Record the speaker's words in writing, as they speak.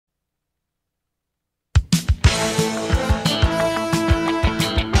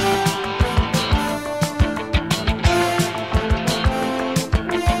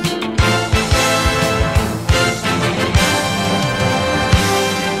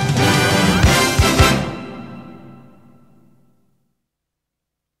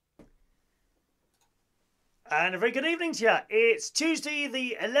And a very good evening to you. It's Tuesday,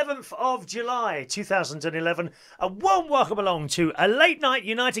 the 11th of July, 2011. A warm welcome along to a late night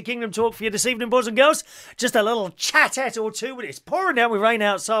United Kingdom talk for you this evening, boys and girls. Just a little chat-at or two. It's pouring down with rain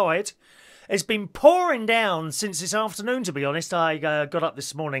outside. It's been pouring down since this afternoon, to be honest. I got up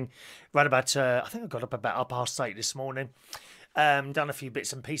this morning right about, I think I got up about 8:30 this morning. Done a few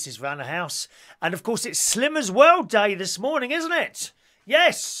bits and pieces around the house. And of course, it's Slimmer's World Day this morning, isn't it?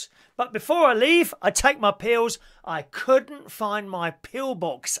 Yes. But before I leave, I take my pills. I couldn't find my pill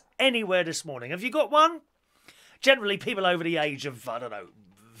box anywhere this morning. Have you got one? Generally, people over the age of, I don't know,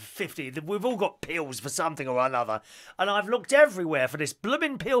 50, we've all got pills for something or another. And I've looked everywhere for this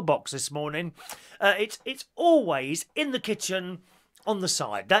blooming pill box this morning. It's always in the kitchen on the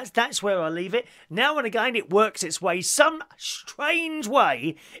side. That's where I leave it. Now and again, it works its way some strange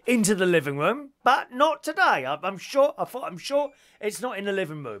way into the living room, but not today. I'm sure it's not in the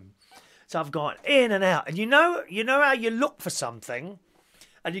living room. So I've gone in and out. And you know how you look for something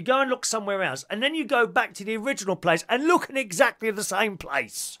and you go and look somewhere else and then you go back to the original place and look in exactly the same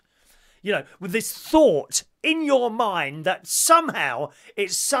place. You know, with this thought in your mind that somehow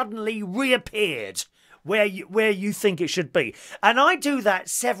it suddenly reappeared where you think it should be. And I do that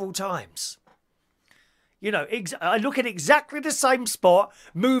several times. You know, I look at exactly the same spot,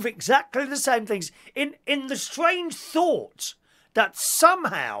 move exactly the same things in the strange thought that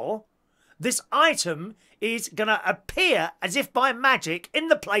somehow this item is going to appear as if by magic in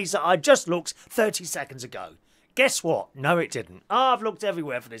the place that I just looked 30 seconds ago. Guess what? No, it didn't. I've looked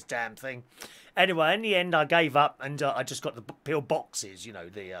everywhere for this damn thing. Anyway, in the end, I gave up and I just got the pill boxes, you know,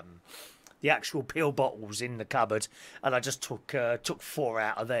 the actual pill bottles in the cupboard, and I just took 4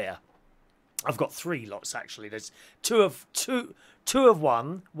 out of there. I've got 3 lots, actually. There's two of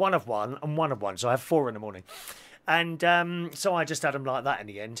one of one, and 1 of one, so I have 4 in the morning. And so I just had them like that in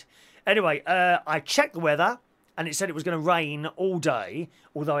the end. Anyway, I checked the weather, and it said it was going to rain all day,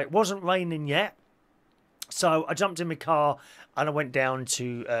 although it wasn't raining yet. So I jumped in my car, and I went down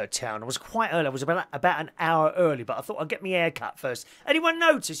to town. I was quite early. I was about an hour early, but I thought I'd get my hair cut first. Anyone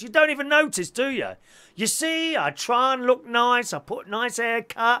notice? You don't even notice, do you? You see, I try and look nice. I put nice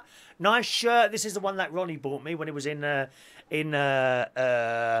haircut, nice shirt. This is the one that Ronnie bought me when he was in Magaluf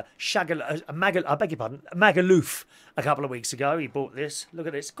a couple of weeks ago. He bought this. Look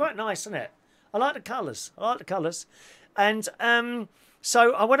at this. Quite nice, isn't it? I like the colours. And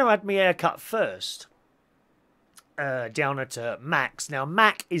so I went and had my hair cut first. Down at Max. Now,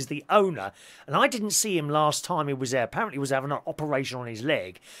 Mac is the owner, and I didn't see him last time he was there. Apparently, he was having an operation on his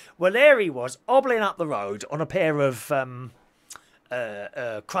leg. Well, there he was, hobbling up the road on a pair of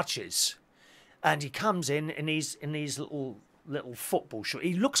crutches, and he comes in these little football shorts.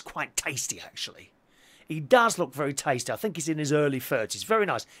 He looks quite tasty, actually. He does look very tasty. I think he's in his early 30s. Very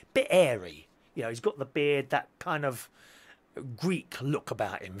nice, bit airy. You know, he's got the beard, that kind of Greek look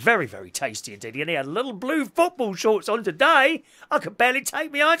about him. Very, very tasty indeed. And he had little blue football shorts on today. I could barely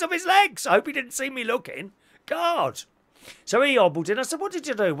take my eyes off his legs. I hope he didn't see me looking. God. So he hobbled in. I said, what did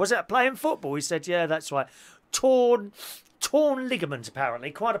you do? Was it playing football? He said, yeah, that's right. Torn ligament,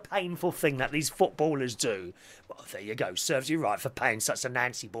 apparently. Quite a painful thing that these footballers do. Well, there you go. Serves you right for playing such a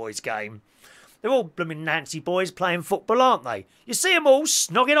Nancy boys game. They're all blooming Nancy boys playing football, aren't they? You see them all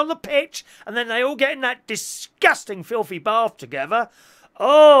snogging on the pitch, and then they all get in that disgusting, filthy bath together.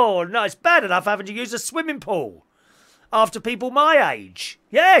 Oh, no, it's bad enough having to use a swimming pool after people my age.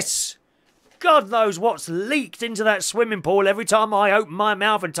 Yes! God knows what's leaked into that swimming pool every time I open my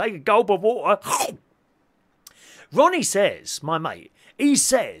mouth and take a gulp of water. Ronnie says, my mate, he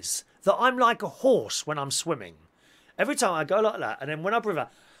says that I'm like a horse when I'm swimming. Every time I go like that, and then when I breathe out,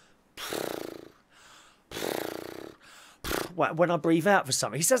 when I breathe out for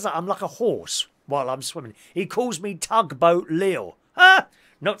something. He says that I'm like a horse while I'm swimming. He calls me Tugboat Leo. Ah,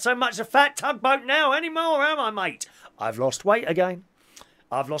 not so much a fat tugboat now anymore, am I, mate? I've lost weight again.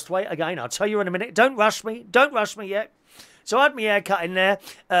 I'll tell you in a minute. Don't rush me yet. So I had my hair cut in there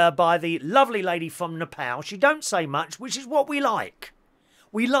by the lovely lady from Nepal. She don't say much, which is what we like.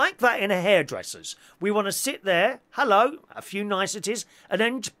 We like that in a hairdresser's. We want to sit there, hello, a few niceties, and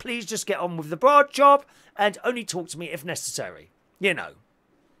then please just get on with the broad job and only talk to me if necessary. You know.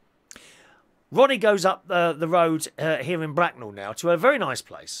 Ronnie goes up the road here in Bracknell now to a very nice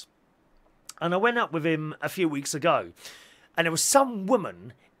place. And I went up with him a few weeks ago. And there was some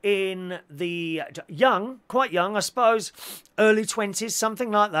woman in the quite young, I suppose, early 20s,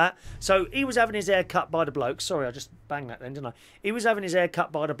 something like that. So he was having his hair cut by the bloke. Sorry, I just banged that then, didn't I? He was having his hair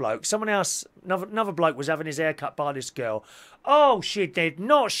cut by the bloke. Someone else, another bloke was having his hair cut by this girl. Oh, she did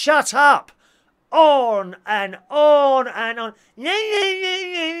not shut up. on and on and on.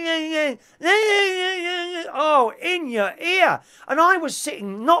 Oh, in your ear. And I was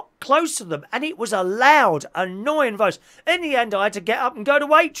sitting not close to them, and it was a loud, annoying voice. In the end, I had to get up and go to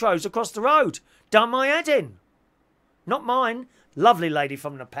Waitrose across the road. Done my head in. Not mine. Lovely lady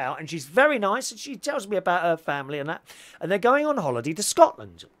from Nepal, and she's very nice, and she tells me about her family and that. And they're going on holiday to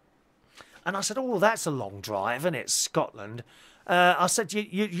Scotland. And I said, oh, that's a long drive, isn't it, Scotland? I said,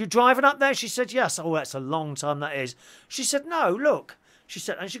 you driving up there? She said, yes. Oh, that's a long time, that is. She said, no, look. She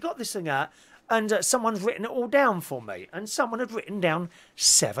said, and she got this thing out, and someone's written it all down for me. And someone had written down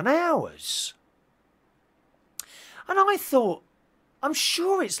 7 hours. And I thought, I'm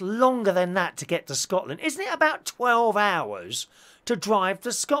sure it's longer than that to get to Scotland. Isn't it about 12 hours to drive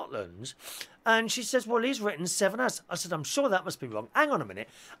to Scotland? And she says, well, he's written 7 hours. I said, I'm sure that must be wrong. Hang on a minute.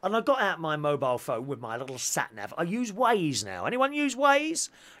 And I got out my mobile phone with my little sat-nav. I use WAZE now. Anyone use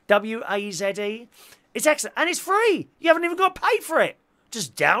WAZE? W-A-Z-E. It's excellent. And it's free. You haven't even got to pay for it.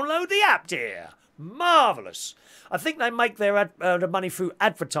 Just download the app, dear. Marvellous. I think they make their money through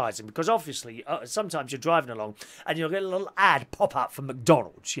advertising, because obviously sometimes you're driving along and you'll get a little ad pop up from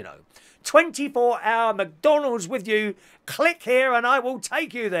McDonald's, you know. 24-hour McDonald's with you. Click here and I will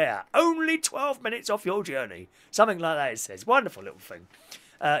take you there. Only 12 minutes off your journey. Something like that, it says. Wonderful little thing.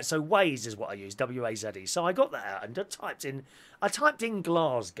 So WAZE is what I use, W-A-Z-E. So I got that out and I typed in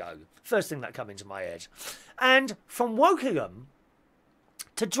Glasgow. First thing that came into my head. And from Wokingham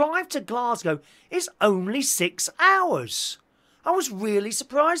to drive to Glasgow is only 6 hours. I was really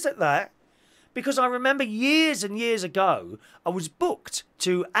surprised at that, because I remember years and years ago, I was booked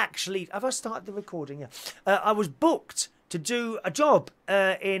to actually... Have I started the recording? Yeah. I was booked to do a job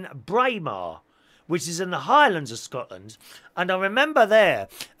in Braemar, which is in the Highlands of Scotland. And I remember there,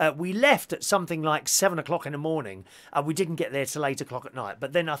 we left at something like 7 o'clock in the morning. We didn't get there till 8 o'clock at night.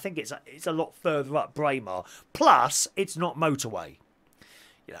 But then I think it's a lot further up Braemar. Plus, it's not motorway.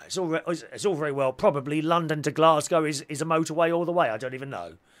 You know, it's all very well. Probably London to Glasgow is a motorway all the way. I don't even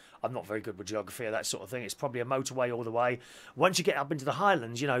know. I'm not very good with geography or that sort of thing. It's probably a motorway all the way. Once you get up into the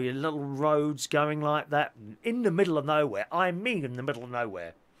Highlands, you know, your little roads going like that in the middle of nowhere. I mean in the middle of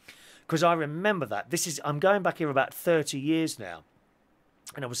nowhere. Because I remember that. I'm going back here about 30 years now.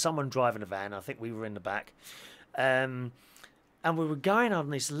 And there was someone driving a van. I think we were in the back. And we were going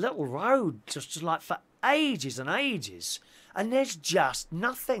on this little road just like for ages and ages. And there's just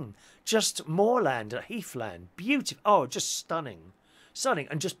nothing. Just moorland, heathland. Beautiful. Oh, just stunning. Stunning.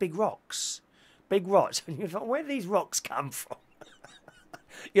 And just big rocks. Big rocks. And you thought, where do these rocks come from?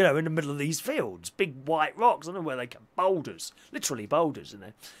 You know, in the middle of these fields. Big white rocks. I don't know where they come. Boulders. Literally boulders in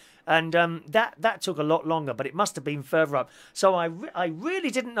there. And that took a lot longer, but it must have been further up. So I really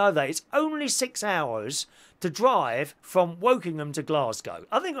didn't know that. It's only 6 hours to drive from Wokingham to Glasgow.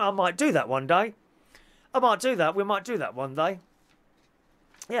 I think I might do that one day. I might do that. We might do that one day.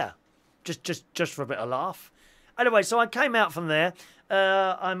 Yeah, just for a bit of laugh. Anyway, so I came out from there.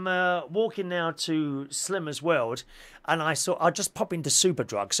 I'm walking now to Slimmer's World, and I just pop into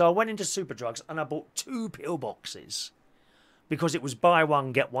Superdrug. So I went into Superdrugs and I bought 2 pill boxes because it was buy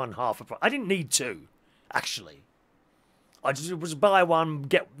one get one half a price. I didn't need 2, actually. It was buy one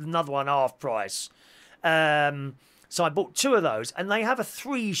get another one half price. So I bought 2 of those, and they have a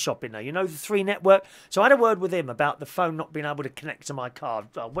 3 shop in there, you know, the 3 network. So I had a word with him about the phone not being able to connect to my car.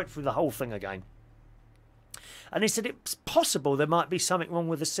 I went through the whole thing again. And he said, it's possible there might be something wrong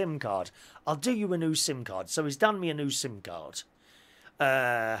with the SIM card. I'll do you a new SIM card. So he's done me a new SIM card.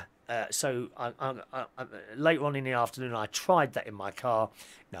 So later on in the afternoon, I tried that in my car.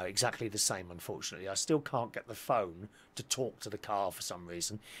 No, exactly the same, unfortunately. I still can't get the phone to talk to the car for some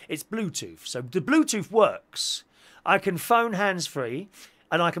reason. It's Bluetooth. So the Bluetooth works. I can phone hands-free,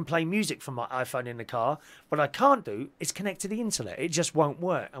 and I can play music from my iPhone in the car. What I can't do is connect to the internet. It just won't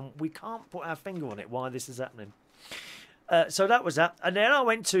work, and we can't put our finger on it why this is happening. So that was that. And then I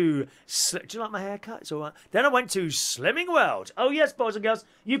went to... Do you like my haircut? It's all right. Then I went to Slimming World. Oh, yes, boys and girls.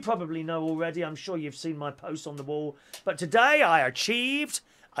 You probably know already. I'm sure you've seen my post on the wall. But today I achieved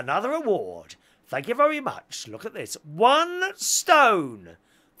another award. Thank you very much. Look at this. 1 stone.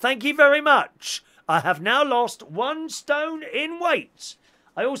 Thank you very much. I have now lost 1 stone in weight.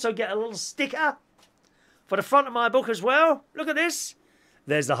 I also get a little sticker for the front of my book as well. Look at this.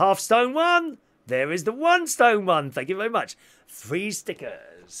 There's the half stone one. There is the 1 stone one. Thank you very much. 3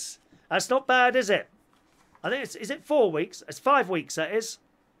 stickers. That's not bad, is it? I think is it 4 weeks? It's 5 weeks, that is.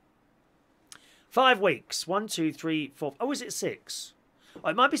 5 weeks. 1, 2, 3, 4. Oh, is it 6? Oh,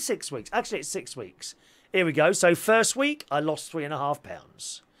 it might be 6 weeks. Actually, it's 6 weeks. Here we go. So first week, I lost 3.5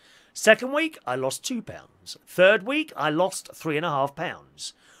 pounds. Second week, I lost £2. Third week, I lost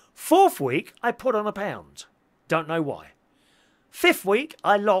 £3.5. 4th week, I put on £1. Don't know why. 5th week,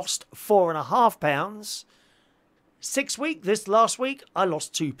 I lost £4.5. 6th week, this last week, I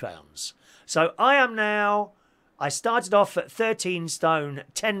lost £2. So I am now, I started off at 13 stone,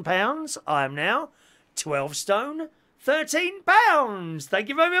 £10. I am now 12 stone, £13. Thank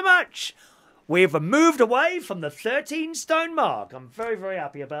you very much. We've moved away from the 13 stone mark. I'm very, very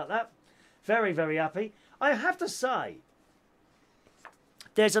happy about that. Very, very happy. I have to say,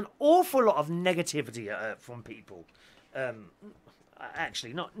 there's an awful lot of negativity from people.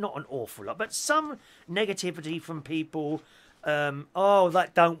 Actually, not an awful lot, but some negativity from people. Oh,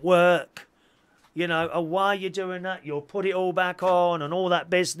 that don't work. You know, oh, why are you doing that? You'll put it all back on and all that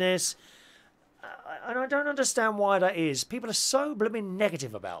business. And I don't understand why that is. People are so blooming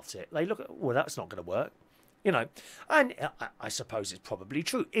negative about it. They look at, well, that's not going to work. You know, and I suppose it's probably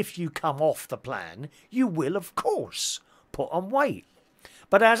true. If you come off the plan, you will, of course, put on weight.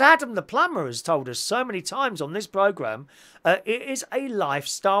 But as Adam the plumber has told us so many times on this programme, it is a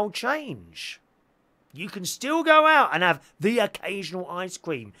lifestyle change. You can still go out and have the occasional ice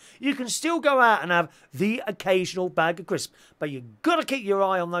cream. You can still go out and have the occasional bag of crisps. But you've got to keep your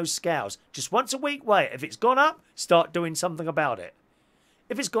eye on those scales. Just once a week, wait. If it's gone up, start doing something about it.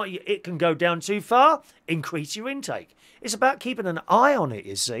 If it can go down too far, increase your intake. It's about keeping an eye on it,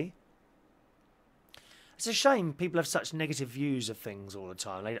 you see. It's a shame people have such negative views of things all the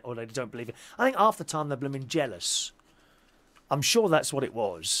time, or they don't believe it. I think half the time they're blooming jealous. I'm sure that's what it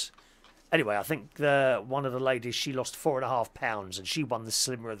was. Anyway, I think one of the ladies, she lost £4.5 and she won the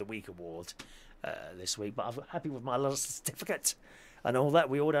Slimmer of the Week award this week. But I'm happy with my little certificate and all that.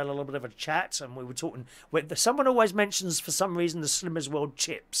 We all had a little bit of a chat and we were talking. Someone always mentions, for some reason, the Slimmers World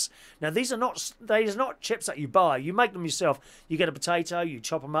chips. Now, these are not chips that you buy. You make them yourself. You get a potato, you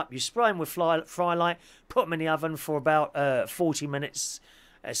chop them up, you spray them with fry light, put them in the oven for about 40 minutes,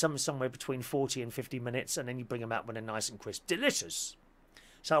 somewhere between 40 and 50 minutes, and then you bring them out when they're nice and crisp. Delicious.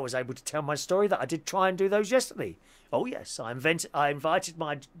 So I was able to tell my story that I did try and do those yesterday. Oh, yes, I invited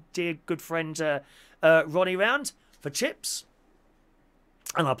my dear good friend Ronnie round for chips.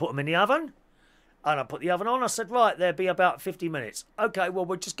 And I put them in the oven. And I put the oven on. I said, right, there'll be about 50 minutes. OK, well,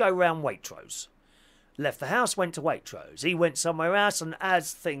 we'll just go round Waitrose. Left the house, went to Waitrose. He went somewhere else, and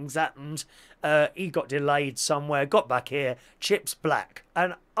as things happened, he got delayed somewhere, got back here, chips black.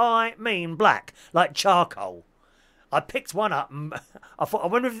 And I mean black, like charcoal. I picked one up and I thought, I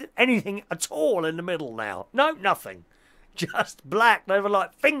wonder if there's anything at all in the middle now. No, nothing. Just black. They were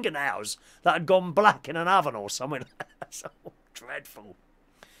like fingernails that had gone black in an oven or something. So dreadful.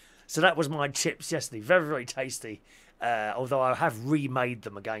 So that was my chips yesterday. Very, very tasty. Although I have remade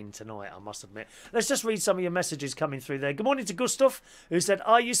them again tonight, I must admit. Let's just read some of your messages coming through there. Good morning to Gustav, who said,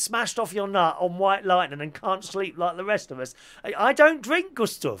 are you smashed off your nut on White Lightning and can't sleep like the rest of us? I don't drink,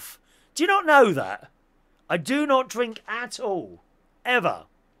 Gustav. Do you not know that? I do not drink at all. Ever.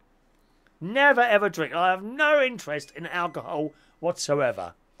 Never, ever drink. I have no interest in alcohol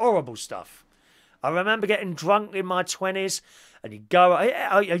whatsoever. Horrible stuff. I remember getting drunk in my 20s, and you go...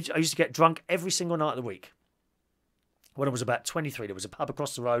 I used to get drunk every single night of the week. When I was about 23, there was a pub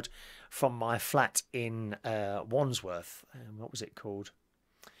across the road from my flat in Wandsworth. What was it called?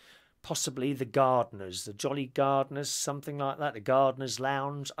 Possibly the Gardeners, the Jolly Gardeners, something like that. The Gardeners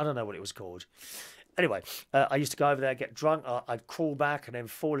Lounge. I don't know what it was called. Anyway, I used to go over there, get drunk. I'd crawl back and then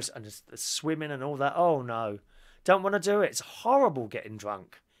fall and swimming and all that. Oh, no. Don't want to do it. It's horrible getting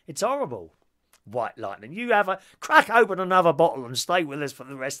drunk. It's horrible. White Lightning. You have a crack open another bottle and stay with us for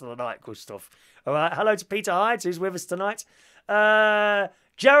the rest of the night, Gustav. All right. Hello to Peter Hyde, who's with us tonight.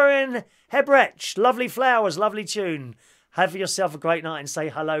 Jaron Hebrecht. Lovely flowers. Lovely tune. Have yourself a great night and say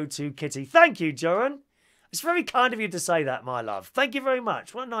hello to Kitty. Thank you, Jaron. It's very kind of you to say that, my love. Thank you very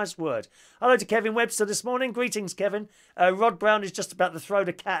much. What a nice word. Hello to Kevin Webster this morning. Greetings, Kevin. Rod Brown is just about to throw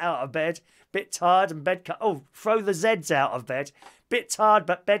the cat out of bed. Bit tired and bed... Oh, throw the Zeds out of bed. Bit tired,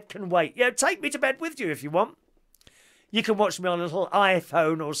 but bed can wait. Yeah, take me to bed with you if you want. You can watch me on a little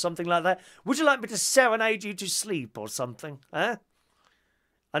iPhone or something like that. Would you like me to serenade you to sleep or something? Eh?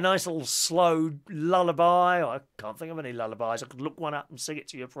 A nice little slow lullaby. I can't think of any lullabies. I could look one up and sing it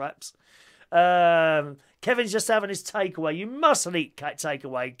to you, perhaps. Kevin's just having his takeaway. You mustn't eat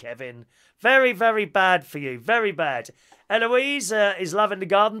takeaway, Kevin. Very, very bad for you. Very bad. Eloise is loving the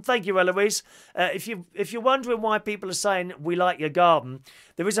garden. Thank you, Eloise. If you're wondering why people are saying we like your garden,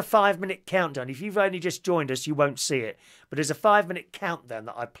 there is a 5-minute countdown. If you've only just joined us, you won't see it. But there's a 5-minute countdown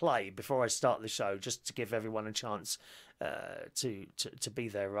that I play before I start the show, just to give everyone a chance to be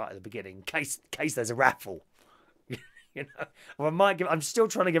there right at the beginning, in case there's a raffle. You know, or I'm still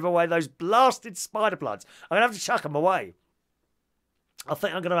trying to give away those blasted spider plants. I'm gonna have to chuck them away. I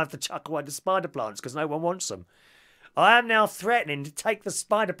think I'm going to have to chuck away the spider plants because no one wants them. I am now threatening to take the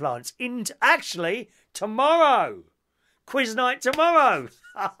spider plants into, actually, tomorrow. Quiz night tomorrow.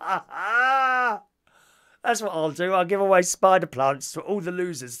 That's what I'll do. I'll give away spider plants to all the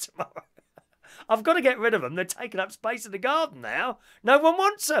losers tomorrow. I've got to get rid of them. They're taking up space in the garden now. No one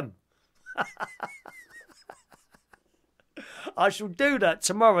wants them. I shall do that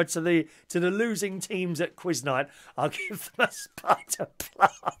tomorrow to the losing teams at quiz night. I'll give them a spider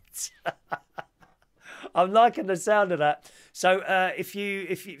plant. I'm liking the sound of that. So if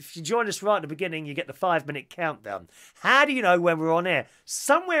you join us right at the beginning, you get the 5-minute countdown. How do you know when we're on air?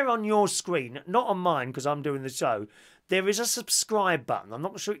 Somewhere on your screen, not on mine because I'm doing the show, there is a subscribe button. I'm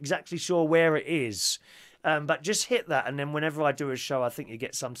not exactly sure where it is. But just hit that, and then whenever I do a show, I think you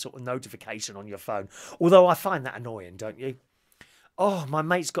get some sort of notification on your phone. Although I find that annoying, don't you? Oh, my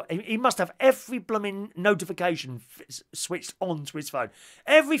mate's he must have every blooming notification switched on to his phone.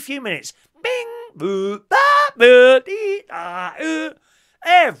 Every few minutes. Bing! Boo, ba, boo, dee, da,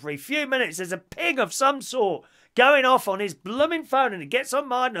 every few minutes there's a ping of some sort going off on his blooming phone, and it gets on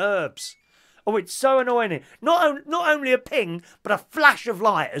my nerves. Oh, it's so annoying. Not only a ping, but a flash of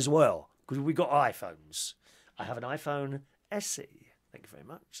light as well. Because we got iPhones. I have an iPhone SE. Thank you very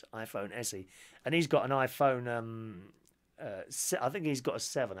much. iPhone SE. And he's got an iPhone... I think he's got a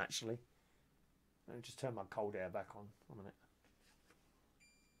 7, actually. Let me just turn my cold air back on. 1 minute.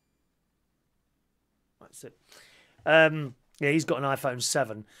 That's it. Yeah, he's got an iPhone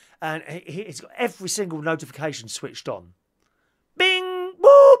 7. And he's got every single notification switched on. Bing!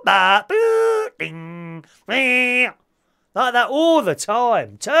 Boo! Ba! Boo! Ding! Like that all the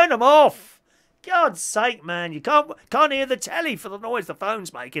time. Turn them off. God's sake, man. You can't hear the telly for the noise the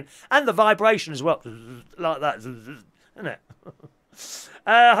phone's making. And the vibration as well. Like that. Isn't it?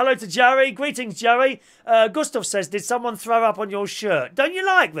 Hello to Jerry. Greetings, Jerry. Gustav says, did someone throw up on your shirt? Don't you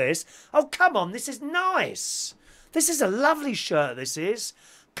like this? Oh, come on. This is nice. This is a lovely shirt, this is.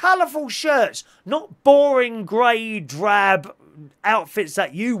 Colourful shirts. Not boring, grey, drab outfits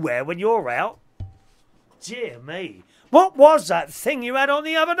that you wear when you're out. Dear me. What was that thing you had on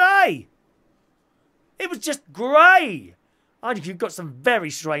the other day? It was just grey. I think you've got some very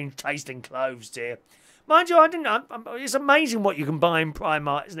strange tasting clothes, dear. Mind you, it's amazing what you can buy in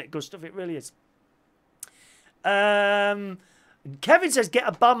Primark, isn't it, Gustav? It really is. Kevin says, get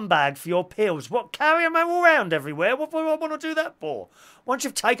a bum bag for your pills. What, carry them all around everywhere? What do I want to do that for? Once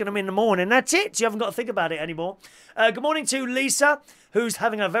you've taken them in the morning, that's it. You haven't got to think about it anymore. Good morning to Lisa, who's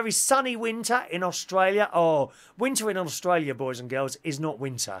having a very sunny winter in Australia. Oh, winter in Australia, boys and girls, is not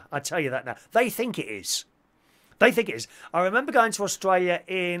winter. I tell you that now. They think it is. They think it is. I remember going to Australia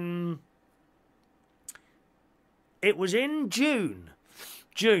it was in June.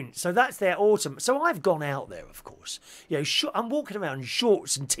 So that's their autumn. So I've gone out there, of course. You know, I'm walking around in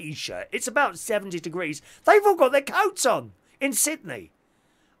shorts and T-shirt. It's about 70 degrees. They've all got their coats on in Sydney.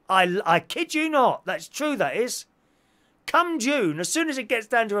 I kid you not. That's true, that is. Come June, as soon as it gets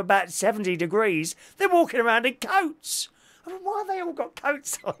down to about 70 degrees, they're walking around in coats. I mean, why have they all got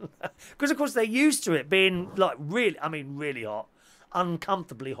coats on? Because, of course, they're used to it being, like, really hot.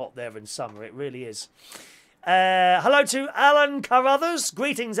 Uncomfortably hot there in summer. It really is. Hello to Allan Carruthers.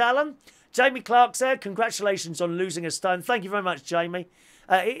 Greetings, Allan. Jamie Clark said, congratulations on losing a stone. Thank you very much, Jamie.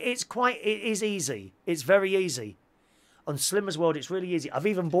 It is easy. It's very easy. On Slimmer's World, it's really easy. I've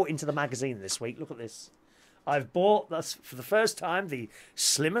even bought into the magazine this week. Look at this. I've bought, for the first time, the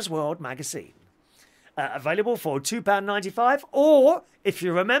Slimmer's World magazine. Available for £2.95, or, if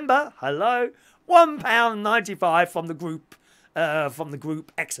you remember, hello, £1.95 from the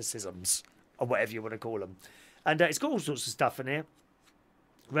group Exorcisms, or whatever you want to call them. And it's got all sorts of stuff in here.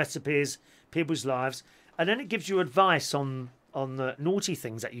 Recipes, people's lives. And then it gives you advice on the naughty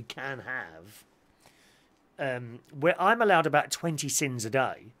things that you can have. Where I'm allowed about 20 sins a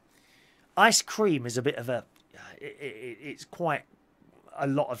day. Ice cream is a bit of a... It's quite a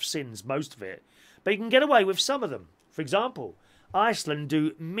lot of sins, most of it. But you can get away with some of them. For example, Iceland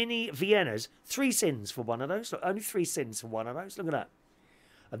do mini Viennas. 3 sins for one of those. Look, only 3 sins for one of those. Look at that.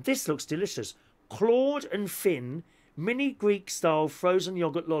 And this looks delicious. Claude and Finn mini Greek-style frozen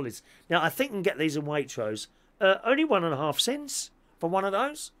yoghurt lollies. Now, I think you can get these in Waitrose. Only 1.5 cents for one of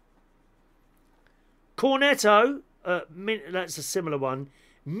those. Cornetto, that's a similar one.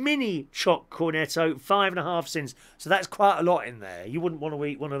 Mini choc cornetto, 5.5 cents. So that's quite a lot in there. You wouldn't want to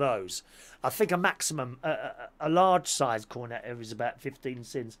eat one of those. I think a maximum, a large size cornetto is about 15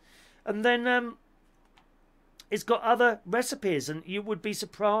 cents. And then it's got other recipes, and you would be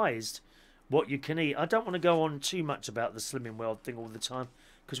surprised what you can eat. I don't want to go on too much about the Slimming World thing all the time,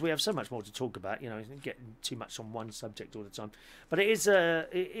 because we have so much more to talk about. You know, getting too much on one subject all the time. But it is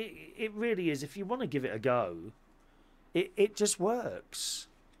it really is. If you want to give it a go, it just works.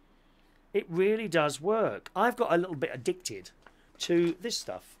 It really does work. I've got a little bit addicted to this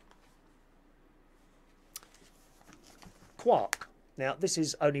stuff. Quark. Now, this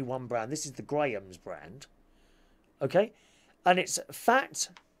is only one brand. This is the Graham's brand. Okay? And it's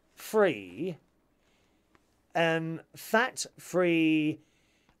fat-free. Fat-free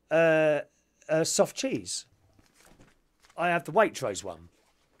soft cheese. I have the Waitrose one.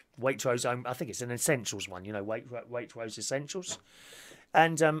 Waitrose, I think it's an Essentials one. You know, Waitrose Essentials.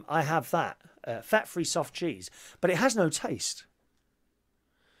 And I have that. Fat-free soft cheese. But it has no taste.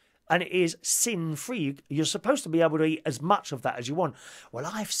 And it is sin-free. You're supposed to be able to eat as much of that as you want. Well,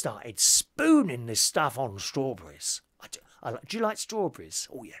 I've started spooning this stuff on strawberries. Do you like strawberries?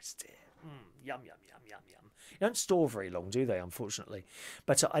 Oh, yes, dear. Yum, yum, yum, yum, yum. You don't store very long, do they, unfortunately?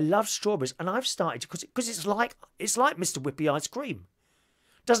 But I love strawberries. And I've started, because it's like Mr. Whippy ice cream.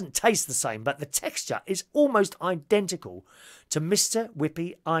 Doesn't taste the same, but the texture is almost identical to Mr.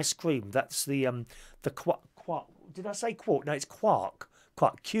 Whippy ice cream. That's the quark. Did I say quark? No, it's quark.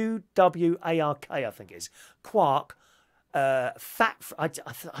 Quark, Q-W-A-R-K, I think it is. Quark, fat. I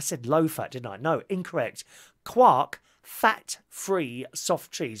said low fat, didn't I? No, incorrect. Quark, fat-free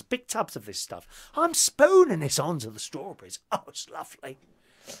soft cheese. Big tubs of this stuff. I'm spooning this onto the strawberries. Oh, it's lovely.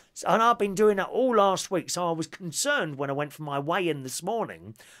 And I've been doing that all last week, so I was concerned when I went for my weigh-in this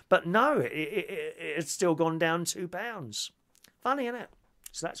morning. But no, it's still gone down £2. Funny, isn't it?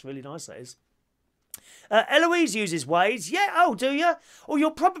 So that's really nice, that is. Eloise uses WAZE. Yeah, oh, do you? Or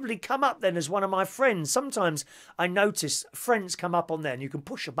you'll probably come up then as one of my friends. Sometimes I notice friends come up on there and you can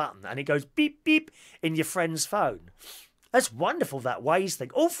push a button and it goes beep, beep in your friend's phone. That's wonderful, that WAZE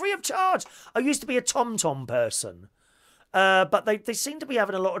thing. All free of charge. I used to be a TomTom person. But they seem to be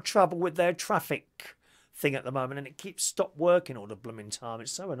having a lot of trouble with their traffic thing at the moment, and it keeps stopped working all the blooming time.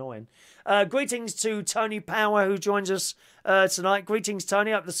 It's so annoying. Greetings to Tony Power, who joins us tonight. Greetings,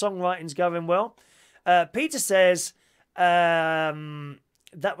 Tony. I hope the songwriting's going well. Peter says,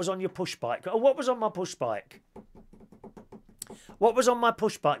 that was on your push bike. Oh, what was on my push bike? What was on my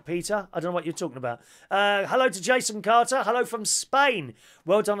push bike, Peter? I don't know what you're talking about. Hello to Jason Carter. Hello from Spain.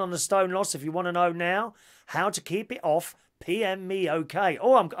 Well done on the stone loss. If you want to know now how to keep it off, PM me, okay.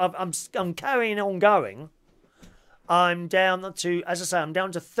 Oh, I'm carrying on going. I'm down to, as I say, I'm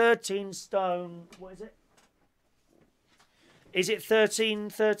down to 13 stone. What is it? Is it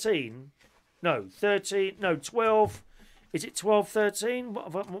 13? No, 13. No, 12. Is it 12, 13?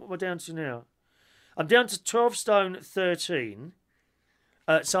 What am I down to now? I'm down to 12 stone 13.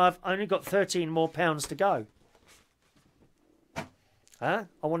 So I've only got 13 more pounds to go. Huh?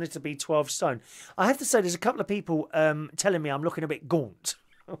 I wanted to be 12 stone. I have to say, there's a couple of people telling me I'm looking a bit gaunt.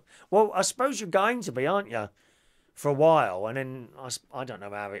 Well, I suppose you're going to be, aren't you? For a while. And then I don't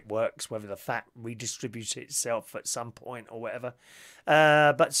know how it works, whether the fat redistributes itself at some point or whatever.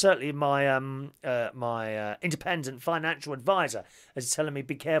 But certainly my my independent financial advisor is telling me,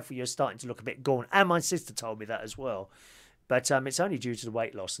 be careful, you're starting to look a bit gaunt. And my sister told me that as well. But it's only due to the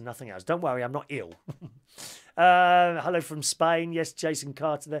weight loss and nothing else. Don't worry, I'm not ill. Hello from Spain. Yes, Jason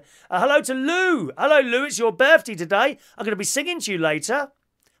Carter there. Hello to Lou. Hello, Lou. It's your birthday today. I'm going to be singing to you later.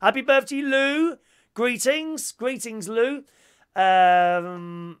 Happy birthday, Lou. Greetings. Greetings, Lou.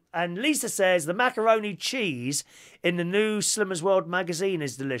 And Lisa says the macaroni cheese in the new Slimmers World magazine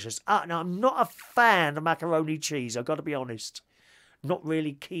is delicious. Now, I'm not a fan of macaroni cheese, I've got to be honest. Not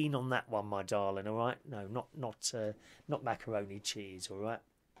really keen on that one, my darling, all right? No, not macaroni cheese, all right?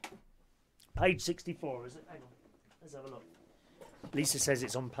 Page 64, is it? Hang on. Let's have a look. Lisa says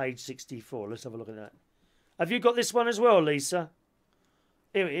it's on page 64. Let's have a look at that. Have you got this one as well, Lisa?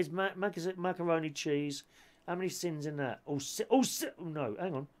 Here it is, macaroni cheese. How many sins in that? Oh, no,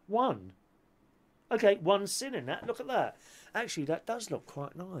 hang on. One. Okay, one sin in that. Look at that. Actually, that does look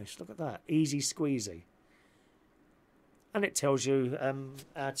quite nice. Look at that. Easy squeezy. And it tells you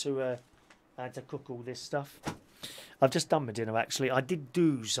how to cook all this stuff. I've just done my dinner, actually. I did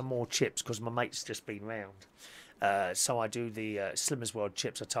do some more chips because my mate's just been round. So I do the Slimmers World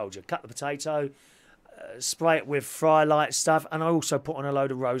chips, I told you. Cut the potato, spray it with fry light stuff, and I also put on a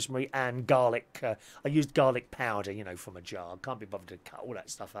load of rosemary and garlic. I used garlic powder, you know, from a jar. I can't be bothered to cut all that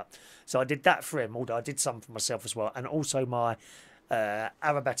stuff up. So I did that for him, although I did some for myself as well. And also my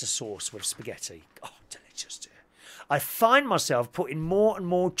arrabbiata sauce with spaghetti. Oh, delicious, dear. I find myself putting more and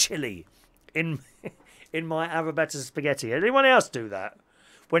more chilli in my arrabbiata spaghetti. Anyone else do that?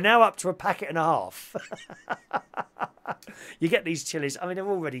 We're now up to a packet and a half. You get these chilies. I mean, they're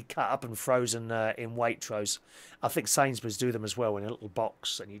already cut up and frozen in Waitrose. I think Sainsbury's do them as well in a little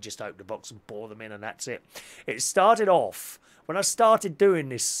box, and you just open the box and pour them in, and that's it. It started off, when I started doing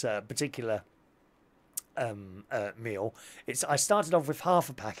this particular meal, I started off with half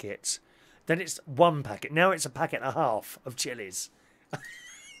a packet, then it's 1 packet. Now it's a packet and a half of chilies.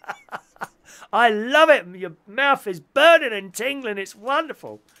 I love it. Your mouth is burning and tingling. It's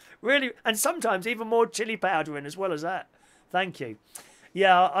wonderful. Really. And sometimes even more chili powder in as well as that. Thank you.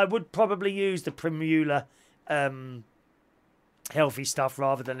 Yeah, I would probably use the Primula healthy stuff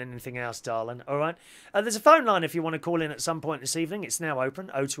rather than anything else, darling. All right. There's a phone line if you want to call in at some point this evening. It's now open.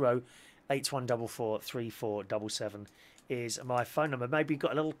 020 8144 3477 is my phone number. Maybe you've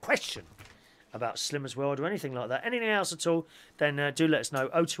got a little question about Slimmer's World or anything like that. Anything else at all, then do let us know.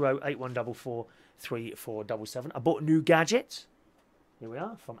 020 8144 3477. I bought a new gadget. Here we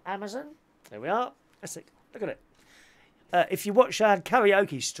are, from Amazon. There we are. Let's see. Look at it. If you watch our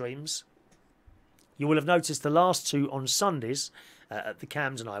karaoke streams, you will have noticed the last 2 on Sundays at the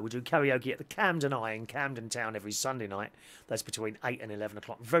Camden Eye. We do karaoke at the Camden Eye in Camden Town every Sunday night. That's between 8 and 11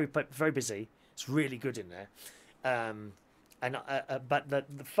 o'clock. Very, very busy. It's really good in there. But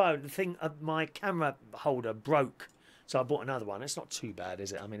the thing, my camera holder broke, so I bought another one. It's not too bad,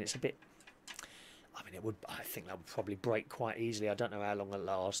 is it? I mean, it's a bit. I think that would probably break quite easily. I don't know how long it'll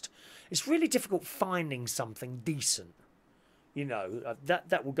last. It's really difficult finding something decent. You know,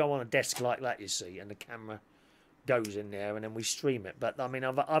 that will go on a desk like that, you see, and the camera goes in there, and then we stream it. But I mean,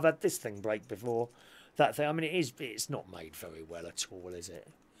 I've had this thing break before. That thing. I mean, it's not made very well at all, is it?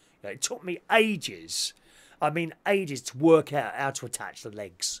 You know, it took me ages. I mean, ages to work out how to attach the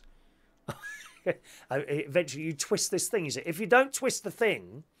legs. Eventually, you twist this thing. You see, if you don't twist the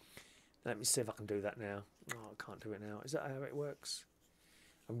thing, let me see if I can do that now. Oh, I can't do it now. Is that how it works?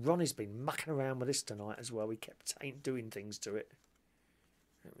 And Ronnie's been mucking around with this tonight as well. We kept doing things to it.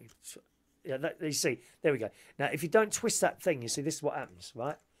 Yeah, you see, there we go. Now, if you don't twist that thing, you see, this is what happens,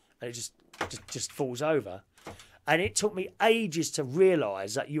 right? And it just falls over. And it took me ages to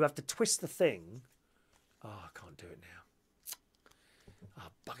realise that you have to twist the thing. Oh, I can't do it now. I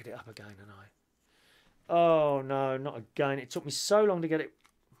bugged it up again, and oh, no, not again. It took me so long to get it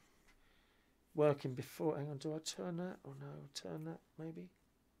working before. Hang on, do I turn that? Oh, no, turn that, maybe.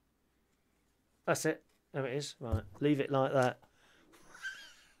 That's it. There it is. Right, leave it like that.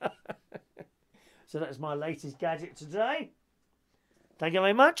 So that's my latest gadget today. Thank you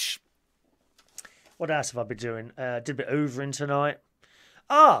very much. What else have I been doing? Did a bit of hoovering tonight.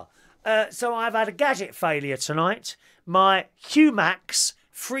 So I've had a gadget failure tonight. My Humax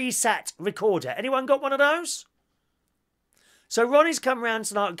FreeSat recorder. Anyone got one of those? So Ronnie's come round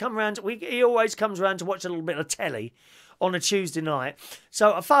tonight. He always comes round to watch a little bit of telly on a Tuesday night.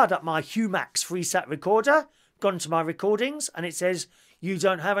 So I fired up my Humax FreeSat recorder, gone to my recordings, and it says, you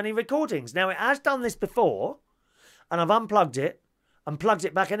don't have any recordings. Now, it has done this before, and I've unplugged it and plugged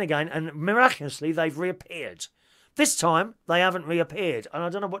it back in again, and miraculously, they've reappeared. This time, they haven't reappeared, and I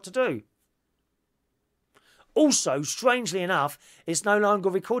don't know what to do. Also, strangely enough, it's no longer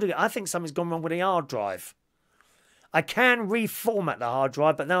recording it. I think something's gone wrong with the hard drive. I can reformat the hard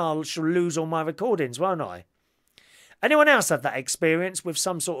drive, but then I shall lose all my recordings, won't I? Anyone else have that experience with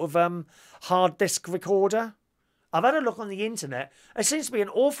some sort of hard disk recorder? I've had a look on the internet. There seems to be an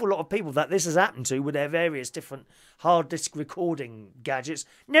awful lot of people that this has happened to with their various different hard disk recording gadgets.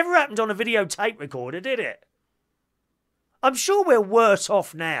 Never happened on a videotape recorder, did it? I'm sure we're worse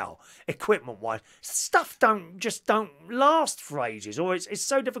off now, equipment-wise. Stuff just don't last for ages, or it's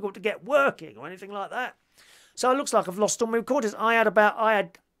so difficult to get working or anything like that. So it looks like I've lost all my recordings. I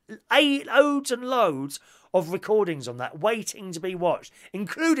had loads and loads of recordings on that waiting to be watched,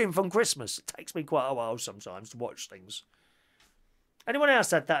 including from Christmas. It takes me quite a while sometimes to watch things. Anyone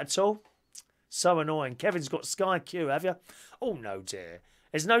else had that at all? So annoying. Kevin's got Sky Q, have you? Oh, no, dear.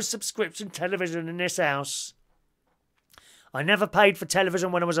 There's no subscription television in this house. I never paid for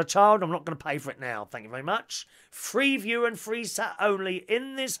television when I was a child. I'm not going to pay for it now. Thank you very much. Free view and free sat only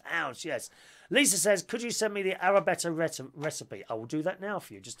in this house. Yes. Lisa says, could you send me the arrabetta recipe? I will do that now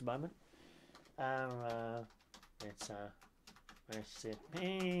for you. Just a moment. It's a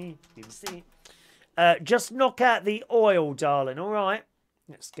recipe. BBC. Just knock out the oil, darling. All right.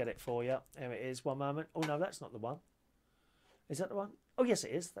 Let's get it for you. There it is. One moment. Oh, no, that's not the one. Is that the one? Oh, yes,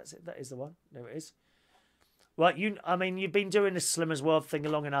 it is. That's it. That is the one. There it is. Well, you've been doing this Slimmer's World thing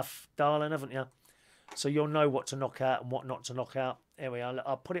long enough, darling, haven't you? So you'll know what to knock out and what not to knock out. Here we are.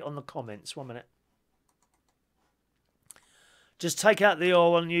 I'll put it on the comments. 1 minute. Just take out the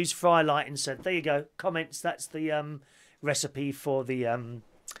oil and use fry light instead. There you go. Comments. That's the recipe for the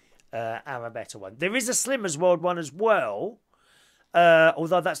Arabetta one. There is a Slimmers World one as well.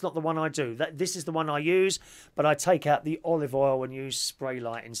 Although that's not the one I do. This is the one I use, but I take out the olive oil and use spray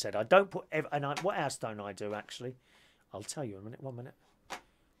light instead. I don't put... what else don't I do, actually? I'll tell you in a minute. 1 minute.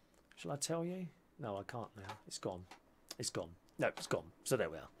 Shall I tell you? No, I can't now. It's gone. It's gone. No, it's gone. So there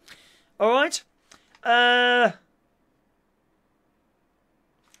we are. All right. I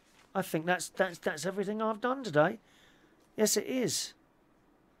think that's everything I've done today. Yes, it is.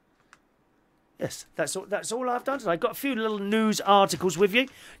 Yes, that's all I've done today. I've got a few little news articles with you.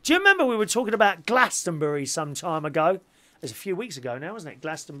 Do you remember we were talking about Glastonbury some time ago? It was a few weeks ago now, wasn't it?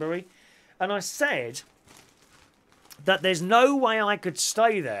 Glastonbury. And I said that there's no way I could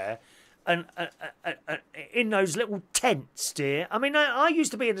stay there and in those little tents, dear. I mean, I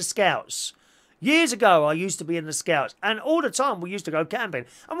used to be in the Scouts. Years ago, I used to be in the Scouts. And all the time, we used to go camping.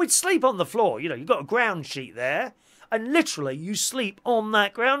 And we'd sleep on the floor. You know, you've got a ground sheet there. And literally, you sleep on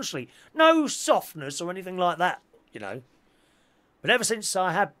that ground sheet. No softness or anything like that, you know. But ever since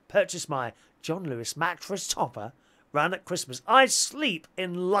I had purchased my John Lewis mattress topper round at Christmas, I sleep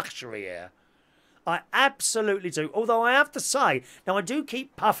in luxury here. I absolutely do. Although I have to say, now I do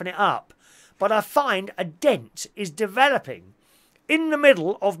keep puffing it up, but I find a dent is developing in the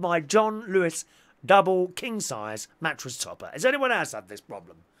middle of my John Lewis double king-size mattress topper. Has anyone else had this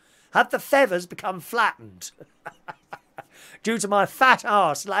problem? Have the feathers become flattened? Due to my fat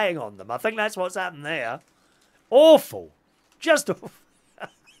arse laying on them. I think that's what's happened there. Awful. Just awful.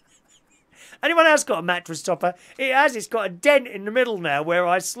 Anyone else got a mattress topper? It has. It's got a dent in the middle now where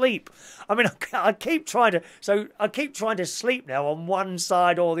I sleep. I mean, I keep trying to sleep now on one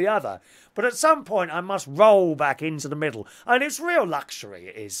side or the other. But at some point, I must roll back into the middle. And it's real luxury,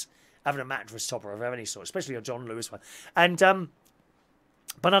 it is, having a mattress topper of any sort, especially a John Lewis one. And,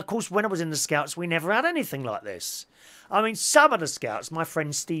 but of course, when I was in the Scouts, we never had anything like this. I mean, some of the Scouts, my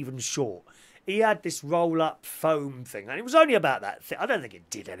friend Stephen Short, he had this roll-up foam thing, and it was only about that thing. I don't think it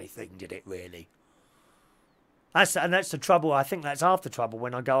did anything, did it, really? That's the trouble. I think that's half the trouble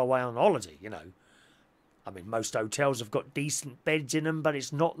when I go away on holiday, you know. I mean, most hotels have got decent beds in them, but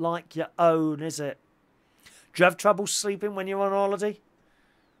it's not like your own, is it? Do you have trouble sleeping when you're on holiday?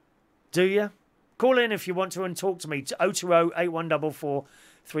 Do you? Call in if you want to and talk to me. 020-8144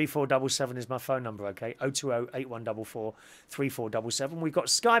 3477 is my phone number, okay? 020-8144 3477. We've got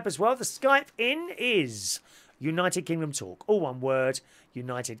Skype as well. The Skype in is United Kingdom Talk. All one word,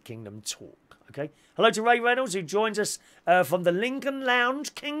 United Kingdom Talk, okay? Hello to Ray Reynolds, who joins us from the Lincoln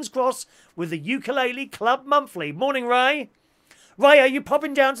Lounge, King's Cross, with the Ukulele Club Monthly. Morning, Ray. Ray, are you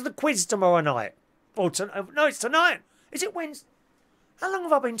popping down to the quiz tomorrow night? Or no, it's tonight. Is it Wednesday? How long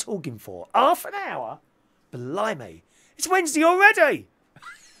have I been talking for? Half an hour? Blimey. It's Wednesday already.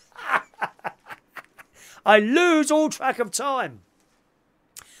 I lose all track of time.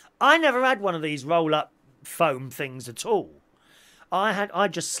 I never had one of these roll-up foam things at all. I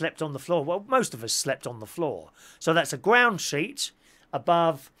just slept on the floor. Well, most of us slept on the floor. So that's a ground sheet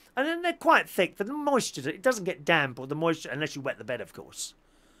above, and then they're quite thick. The moisture, it doesn't get damp or the moisture, unless you wet the bed, of course.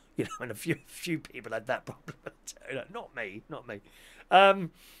 You know, and a few people had that problem. Not me.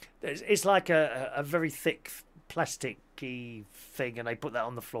 It's like a very thick plasticky thing, and they put that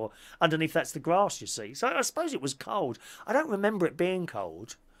on the floor. Underneath that's the grass, you see. So I suppose it was cold. I don't remember it being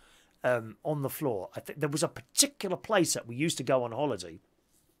cold on the floor. I think there was a particular place that we used to go on holiday.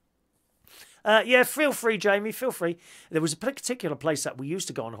 Yeah, feel free, Jamie, feel free. There was a particular place that we used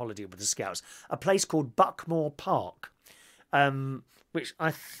to go on holiday with the Scouts, a place called Buckmore Park, which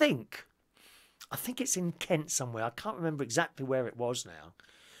I think it's in Kent somewhere. I can't remember exactly where it was now.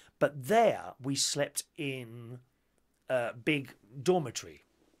 But there we slept in a big dormitory,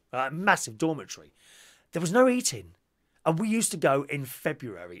 a massive dormitory. There was no heating. And we used to go in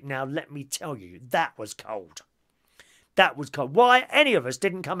February. Now, let me tell you, that was cold. That was cold. Why any of us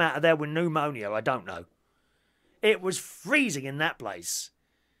didn't come out of there with pneumonia, I don't know. It was freezing in that place.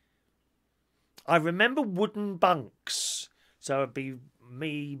 I remember wooden bunks. So it'd be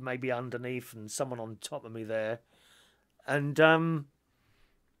me maybe underneath and someone on top of me there. And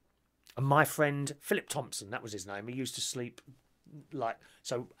my friend Philip Thompson, that was his name. He used to sleep like,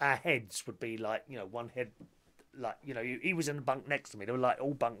 so our heads would be like, you know, one head, like, you know, he was in the bunk next to me. They were like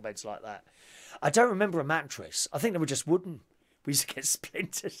all bunk beds like that. I don't remember a mattress. I think they were just wooden. We used to get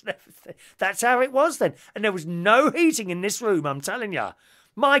splinters and everything. That's how it was then. And there was no heating in this room, I'm telling you.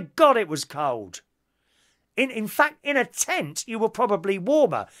 My God, it was cold. In fact, in a tent, you were probably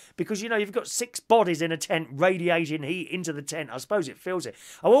warmer because, you know, you've got 6 bodies in a tent radiating heat into the tent. I suppose it feels it.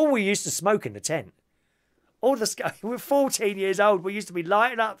 Oh, we used to smoke in the tent. We're 14 years old. We used to be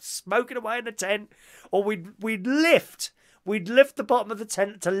lighting up, smoking away in the tent. Or we'd lift we'd lift the bottom of the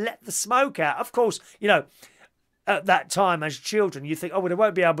tent to let the smoke out. Of course, you know, at that time as children, you think, oh, well, they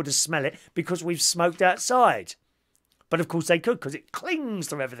won't be able to smell it because we've smoked outside. But of course they could, because it clings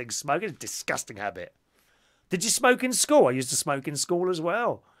to everything smoke. It's a disgusting habit. Did you smoke in school? I used to smoke in school as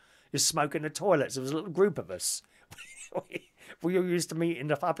well. You smoke in the toilets. There was a little group of us. We all used to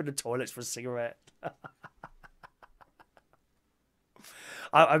meet up in the toilets for a cigarette.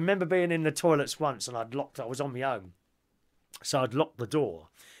 I remember being in the toilets once and I was on my own. So I'd locked the door.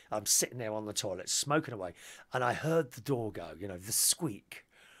 I'm sitting there on the toilet smoking away. And I heard the door go, you know, the squeak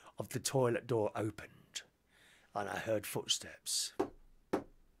of the toilet door opened. And I heard footsteps.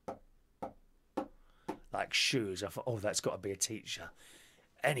 Like shoes. I thought, oh, that's got to be a teacher.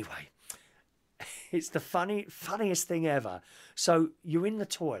 Anyway, it's the funniest thing ever. So you're in the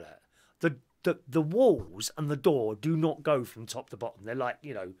toilet. The walls and the door do not go from top to bottom. They're like,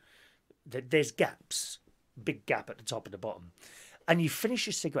 you know, there's gaps. Big gap at the top and the bottom. And you finish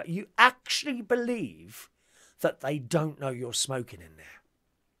your cigarette. You actually believe that they don't know you're smoking in there.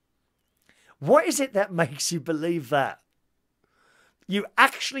 What is it that makes you believe that? You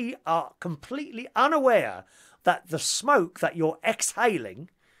actually are completely unaware that the smoke that you're exhaling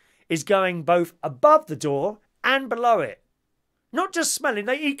is going both above the door and below it. Not just smelling.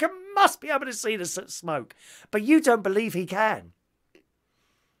 He must be able to see the smoke. But you don't believe he can.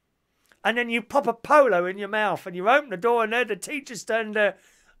 And then you pop a polo in your mouth and you open the door and there the teacher's standing there.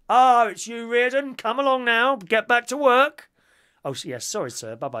 Oh, it's you, Reardon. Come along now. Get back to work. Oh, yes. Sorry,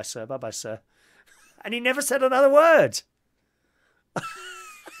 sir. Bye-bye, sir. Bye-bye, sir. And he never said another word.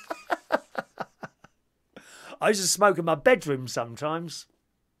 I used to smoke in my bedroom sometimes.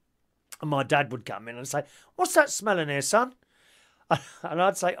 And my dad would come in and say, what's that smell in here, son? And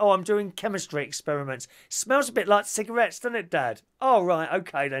I'd say, oh, I'm doing chemistry experiments. Smells a bit like cigarettes, doesn't it, Dad? Oh, right,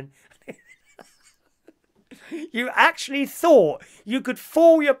 okay then. You actually thought you could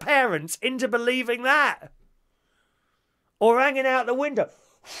fool your parents into believing that. Or hanging out the window.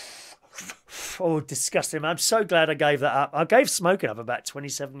 Oh, disgusting. I'm so glad I gave that up. I gave smoking up about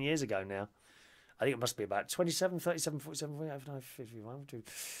 27 years ago now. I think it must be about 27, 37, 47, 48, 49, 51,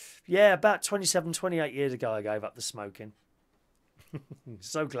 52. Yeah, about 27, 28 years ago I gave up the smoking.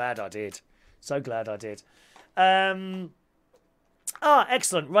 So glad I did. So glad I did.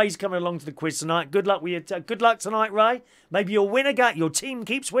 Excellent. Ray's coming along to the quiz tonight. Good luck with you. Good luck tonight, Ray. Maybe you'll win again. Your team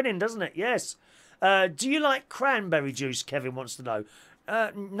keeps winning, doesn't it? Yes. Do you like cranberry juice? Kevin wants to know.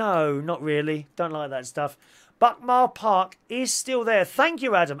 No, not really. Don't like that stuff. Buckmore Park is still there. Thank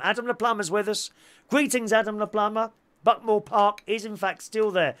you, Adam. Adam the Plumber's with us. Greetings, Adam the Plumber. Buckmore Park is, in fact, still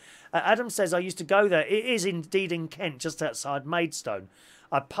there. Adam says, I used to go there. It is indeed in Kent, just outside Maidstone.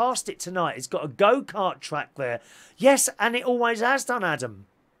 I passed it tonight. It's got a go-kart track there. Yes, and it always has done, Adam.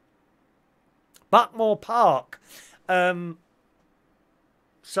 Buckmore Park. So,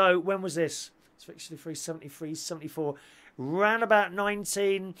 when was this? It's actually 73, 74. Round about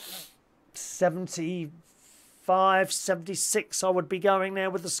 1975, 76, I would be going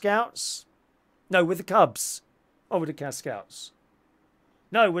there with the Scouts. No, with the Cubs. Oh, with the Scouts.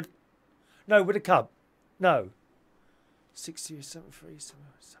 No, with the Cub. No. 60, 73,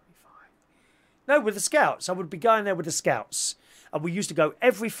 75. No, with the Scouts. I would be going there with the Scouts. And we used to go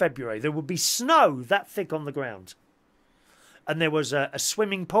every February. There would be snow that thick on the ground. And there was a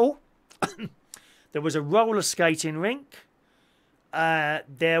swimming pool. There was a roller skating rink.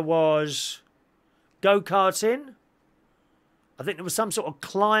 There was go-karting. I think there was some sort of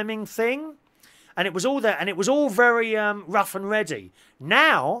climbing thing. And it was all there. And it was all very rough and ready.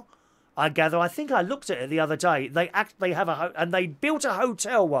 Now, I gather, I think I looked at it the other day. They built a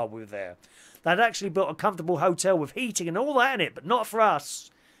hotel while we were there. They'd actually built a comfortable hotel with heating and all that in it, but not for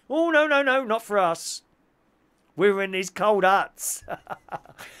us. Oh, no, not for us. We were in these cold huts.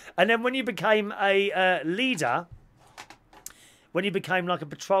 And then when you became a leader, when you became like a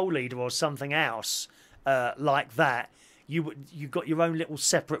patrol leader or something else like that, you got your own little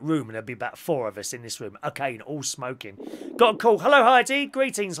separate room, and there'd be about 4 of us in this room. Okay, and all smoking. Got a call. Hello, Heidi.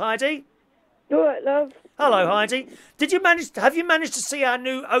 Greetings, Heidi. You all right, love? Hello, Heidi. Have you managed to see our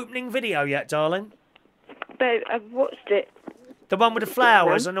new opening video yet, darling? Babe, I've watched it. The one with the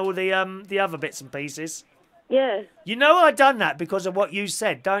flowers and all the other bits and pieces? Yeah. You know I done that because of what you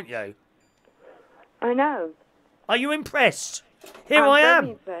said, don't you? I know. Are you impressed? Here I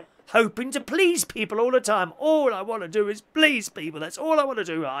am. Impressed. Hoping to please people all the time. All I want to do is please people. That's all I want to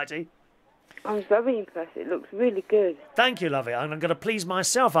do, Heidi. I'm very impressed. It looks really good. Thank you, lovey. I'm going to please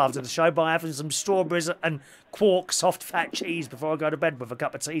myself after the show by having some strawberries and Quark soft fat cheese before I go to bed with a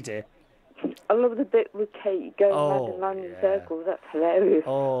cup of tea, dear. I love the bit with Kate going round and round in circles. That's hilarious.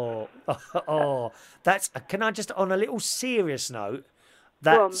 Oh, that's. Can I just, on a little serious note,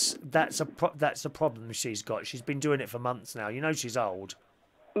 Go on. that's a problem she's got. She's been doing it for months now. You know she's old.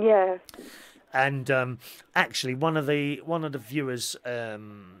 Yeah. And actually, one of the viewers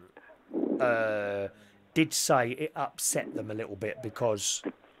did say it upset them a little bit because,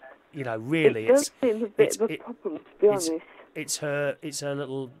 you know, really, it does seem a bit of a problem, to be honest. It's her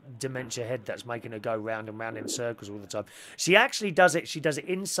little dementia head that's making her go round and round in circles all the time. She actually does it. She does it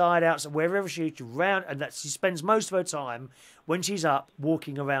inside, outside, wherever she's round, and that she spends most of her time when she's up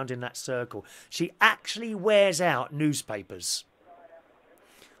walking around in that circle. She actually wears out newspapers.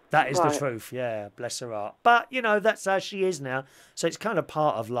 That is the truth, yeah, bless her heart. But, you know, that's how she is now. So it's kind of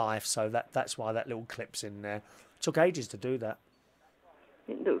part of life, so that's why that little clip's in there. Took ages to do that.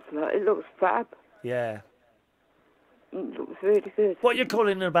 It looks fab. Yeah. It looks really good. What are you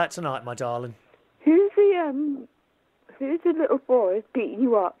calling about tonight, my darling? Who's the little boy beating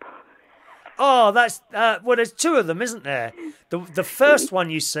you up? Oh, that's, well, there's two of them, isn't there? The first one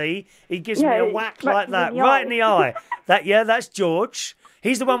you see, he gives me a whack like that, right in the eye. That's George.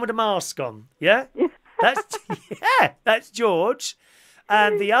 He's the one with the mask on, yeah? That's George.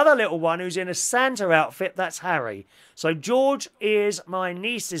 And the other little one who's in a Santa outfit, that's Harry. So George is my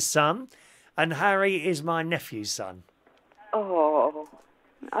niece's son, and Harry is my nephew's son. Oh,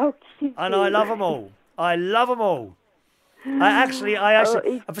 cute. And I love them all. I love them all. I actually,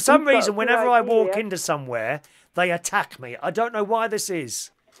 for some reason, whenever I walk into somewhere, they attack me. I don't know why this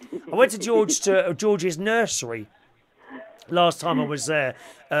is. I went to George's nursery last time I was there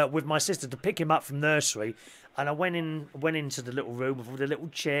with my sister to pick him up from nursery, and I went into the little room with the little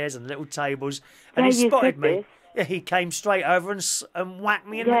chairs and the little tables, and he spotted me. Yeah, he came straight over and whacked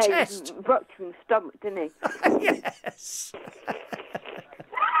me in the chest. He rocked you in the stomach, didn't he? Yes.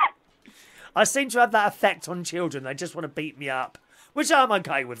 I seem to have that effect on children. They just want to beat me up, which I'm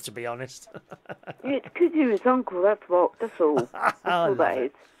okay with, to be honest. It's because you're his uncle, that's all. That's all that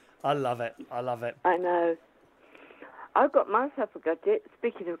is. I love it. I love it. I know. I've got myself a gadget.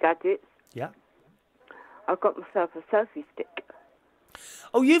 Speaking of gadgets. Yeah. I've got myself a selfie stick.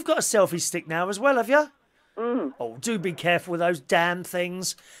 Oh, you've got a selfie stick now as well, have you? Mm. Oh, do be careful with those damn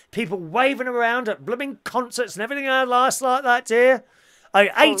things. People waving around at blooming concerts and everything else like that, dear.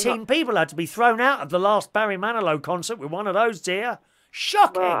 18 people had to be thrown out of the last Barry Manilow concert with one of those, dear.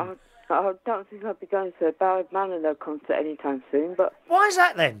 Shocking. Well, I don't think I'll be going to a Barry Manilow concert anytime soon, but... Why is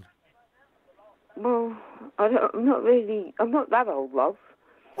that, then? Well, I'm not that old, love.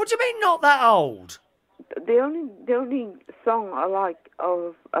 What do you mean, not that old? The only song I like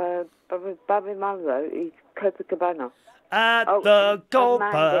of Barry Manilow is Copacabana. At the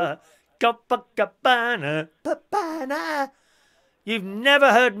Copacabana. You've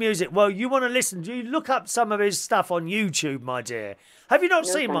never heard music. Well, you want to listen. You look up some of his stuff on YouTube, my dear. Have you not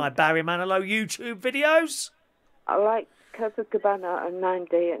seen my Barry Manilow YouTube videos? I like Copacabana and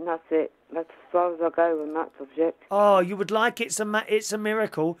Mandy, and that's it. That's as far as I go on that subject. Oh, you would like It's a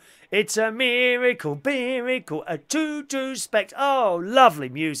Miracle. It's a miracle, a to spect. Oh, lovely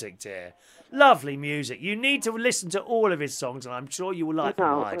music, dear. Lovely music. You need to listen to all of his songs, and I'm sure you will like them.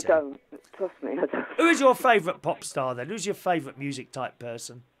 No, I don't. Trust me, I don't. Who is your favourite pop star, then? Who's your favourite music type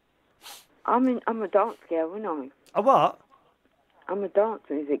person? I'm a dance girl, aren't I? A what? I'm a dance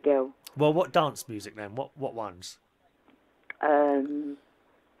music girl. Well, what dance music, then? What ones?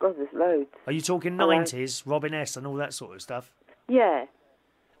 God, there's loads. Are you talking 90s, Robin S. and all that sort of stuff? Yeah.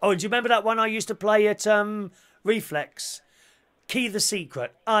 Oh, and do you remember that one I used to play at Reflex? Key the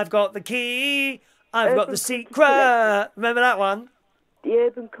Secret. I've got the key. I've got the secret. Remember that one? The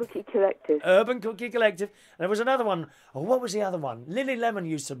Urban Cookie Collective. Urban Cookie Collective. And there was another one. Oh, what was the other one? Lily Lemon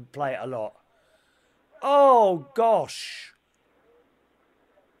used to play it a lot. Oh, gosh.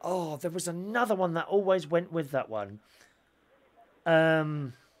 Oh, there was another one that always went with that one. I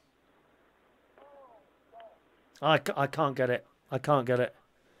can't get it. I can't get it.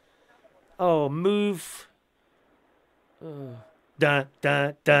 Oh, move. Da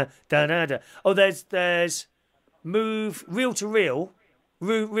da da da da da. Oh, there's move reel to reel,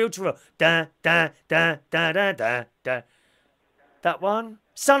 reel to reel. Da da da da da da da. That one.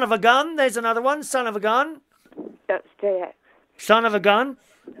 Son of a gun. There's another one. Son of a gun. That's JX. Son of a gun.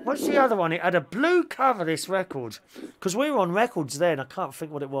 What's the other one? It had a blue cover, this record. Because we were on records then. I can't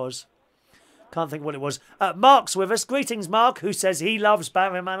think what it was. Mark's with us. Greetings, Mark, who says he loves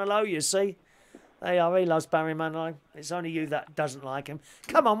Barry Manilow, you see. He loves Barry Manilow. It's only you that doesn't like him.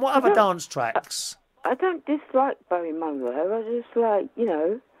 Come on, what other dance tracks? I don't dislike Barry Manilow. I just like,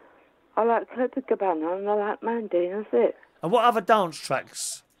 I like Copacabana and I like Mandy, and that's it. And what other dance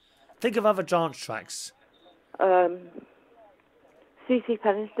tracks Think of other dance tracks. Susie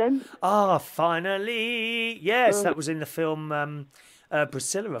Peniston. Ah, finally. Yes, that was in the film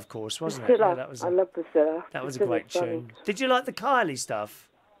Priscilla, of course, wasn't it? Priscilla. Yeah, that was I love Priscilla. that was a Priscilla's great funny. tune. Did you like the Kylie stuff?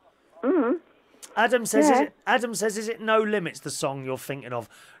 Mm. Adam says, Yeah. is it No Limits, the song you're thinking of?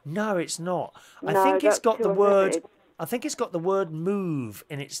 No, it's not. I No, think it's that's got the too word. unlimited. I think it's got the word "move"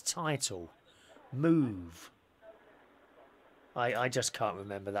 in its title. Move. I just can't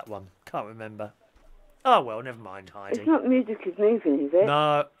remember that one. Can't remember. Oh well, never mind, Heidi. It's not Music is Moving, is it?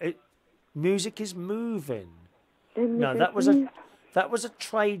 No, music is moving. Then No, Music that was a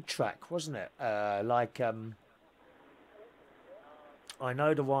trade track, wasn't it? I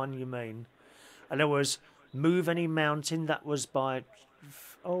know the one you mean. And there was Move Any Mountain. That was by,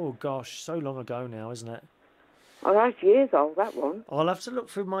 oh gosh, so long ago now, isn't it? Oh, that's years old, that one. I'll have to look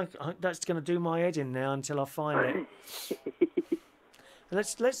through my. That's going to do my head in now until I find it.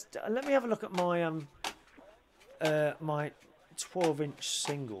 Let me have a look at my my 12-inch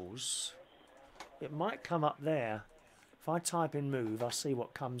singles. It might come up there. If I type in "move," I'll see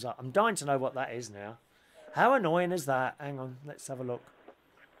what comes up. I'm dying to know what that is now. How annoying is that? Hang on, let's have a look.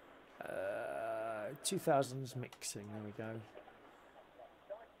 2000s mixing. There we go.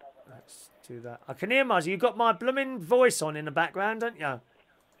 Let's do that. I can hear Muzzy. You've got my blooming voice on in the background, don't you?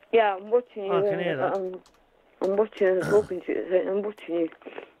 Yeah, I'm watching you. I can hear that. I'm watching and talking to you. I'm watching you.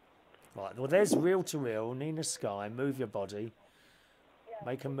 Right, well, there's Reel to Reel, Nina Sky, Move Your Body,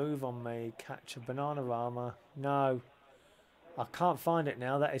 Make a Move on Me, Catch a Bananarama. No, I can't find it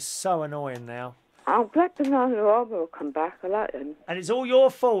now. That is so annoying now. I'm glad Banana Armour will come back. I like them. And it's all your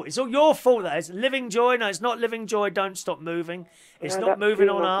fault. It's all your fault, that is. Living Joy, no, it's not Living Joy, Don't Stop Moving. It's No, not that's Moving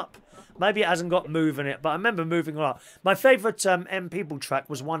too On much. Up. Maybe it hasn't got Move in it, but I remember Moving On Up. My favourite M People track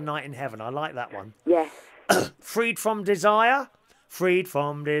was One Night in Heaven. I like that one. Yes. Freed From Desire. Freed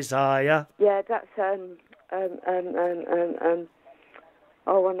From Desire. Yeah, that's oh,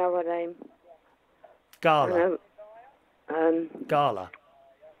 I know her name. Gala. I know. Gala.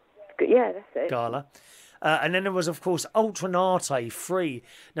 Yeah, that's it. Gala. And then there was, of course, Ultranate, Free.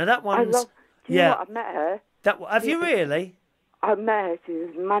 Now, that I one's... love. Do you know what? I met her. Have you really? I met her. She was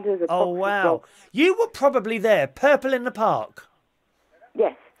mad as a Oh, box of wow. dogs. You were probably there. Purple in the Park.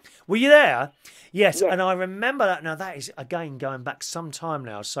 Yes. Were you there? Yes, Yes. and I remember that. Now, that is, again, going back some time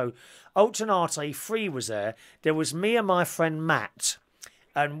now. So, Ultranate, Free was there. There was me and my friend Matt,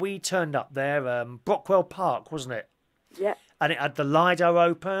 and we turned up there, Buckmore Park, wasn't it? Yeah. And it had the Lido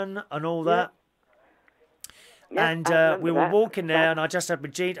open and all that. Yeah, And I remember we were that. walking there, and I just had my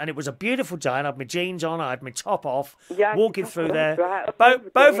jeans, and it was a beautiful day, and I had my jeans on, I had my top off, Yeah, walking that's through right, there.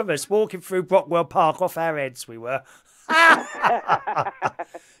 right, Both of us walking through Brockwell Park, off our heads we were.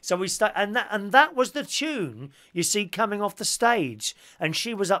 So we and that was the tune you see coming off the stage, and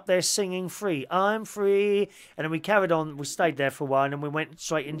she was up there singing "Free, I'm Free," and then we carried on. We stayed there for a while, and then we went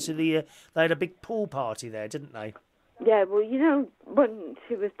straight into the. They had a big pool party there, didn't they? Yeah, well, you know, when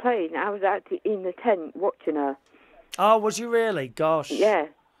she was playing, I was actually in the tent watching her. Oh, was you really? Gosh. Yeah.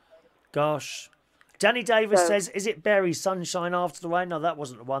 Gosh. Danny Davis So- says, "Is it Berry Sunshine After the Rain?" No, that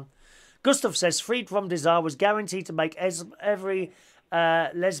wasn't the one. Gustav says, "Freed From Desire was guaranteed to make every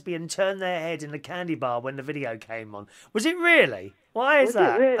lesbian turn their head in the candy bar when the video came on." Was it really? Why is Was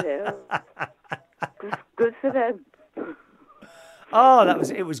that? it really? Oh. Good for them. Oh,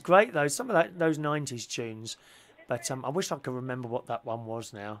 it was great though. Some of those 90s tunes. But I wish I could remember what that one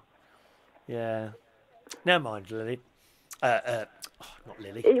was now. Yeah. Never mind, Lily. Not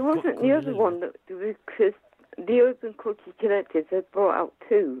Lily. It wasn't Call the me other Lily. one, because the Open Cookie Collective, they brought out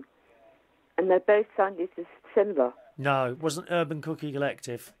two, and they both sounded similar. No, it wasn't Urban Cookie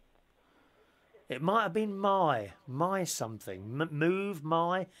Collective. It might have been My something. Move,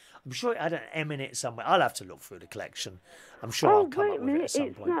 My. I'm sure it had an M in it somewhere. I'll have to look through the collection. I'm sure I'll come wait up a with it minute, at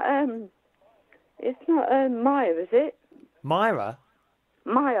some point. it's not Maya, is it? Myra?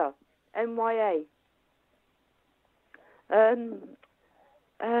 Maya, M-Y-A.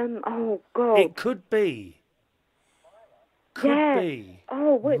 Oh God. It could be. Could be.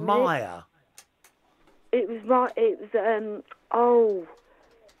 Oh, wait a minute. Maya. It was Maya.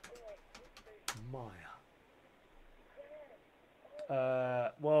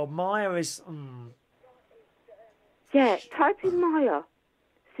 Well, Maya is... yeah, type in Maya.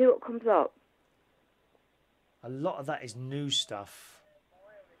 See what comes up. A lot of that is new stuff.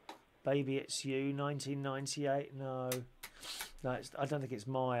 Baby It's You, 1998. No, I don't think it's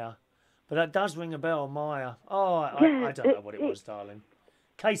Maya. But that does ring a bell, Maya. Oh, I don't know what it was, darling.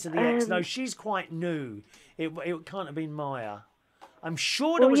 Case of the X. No, she's quite new. It can't have been Maya. I'm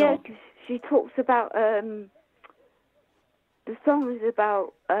sure there was... 'Cause she talks about The song is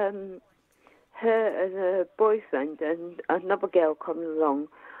about her and her boyfriend and another girl coming along,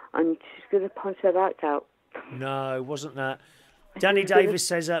 and she's going to punch her lights out. No, it wasn't that. Danny Davis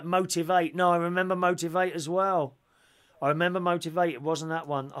says Motivate. No, I remember Motivate as well. I remember Motivate. It wasn't that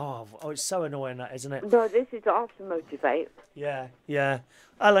one. Oh, it's so annoying, that, isn't it? No, this is after Motivate. Yeah, yeah.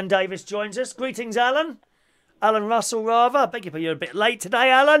 Alan Davis joins us. Greetings, Alan. Alan Russell, rather. I beg your pardon, you're a bit late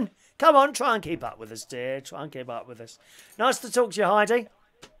today, Alan. Come on, try and keep up with us, dear. Try and keep up with us. Nice to talk to you, Heidi.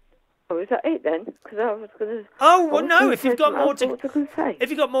 Oh, is that it then? Because I was going to... Oh, well, no, if you've got more to... say. If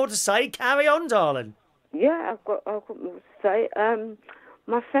you've got more to say, carry on, darling. Yeah, I've got more to say.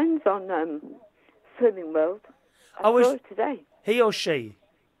 My friend's on Swimming World. I saw it today. He or she?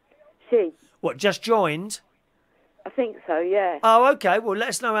 She. What, just joined? I think so, yeah. Oh, okay. Well, let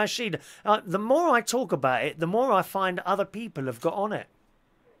us know how she... the more I talk about it, the more I find other people have got on it.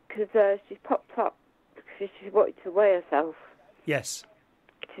 Because she popped up because she wanted to weigh herself. Yes.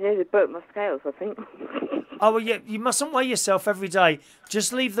 She nearly broke my scales, I think. Oh, well, yeah, you mustn't weigh yourself every day.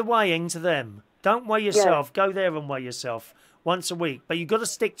 Just leave the weighing to them. Don't weigh yourself. Yeah. Go there and weigh yourself once a week. But you've got to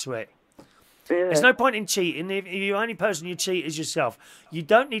stick to it. Yeah. There's no point in cheating. If the only person you cheat is yourself. You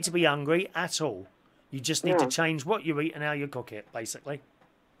don't need to be hungry at all. You just need to change what you eat and how you cook it, basically.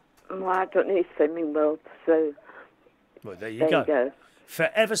 Well, I don't need Swimming World, so... Well, there you go.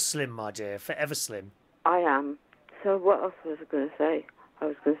 Forever slim, my dear. Forever slim. I am. So what else was I going to say?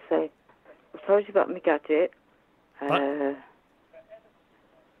 I told you about my gadget.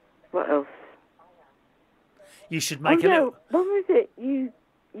 What else? You should make When was it? You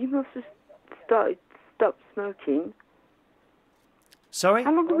must have stopped smoking. Sorry?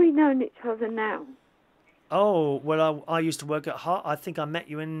 How long have we known each other now? Oh, well, I used to work at I think I met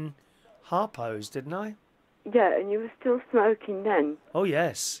you in Harpo's, didn't I? Yeah, and you were still smoking then. Oh,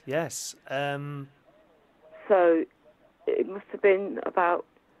 yes, yes. So it must have been about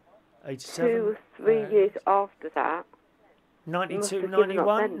 87, 2 or 3 years after that. 92, 91,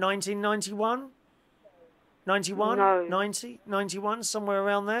 1991? 91? No. 90, 91, somewhere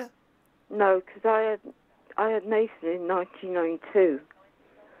around there? No, because I had Nathan in 1992.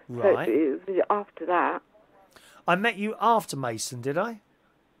 Right. So it was after that. I met you after Mason, did I?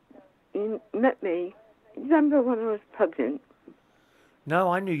 You met me. Remember when I was pregnant?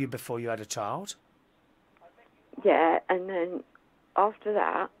 No, I knew you before you had a child. Yeah, and then after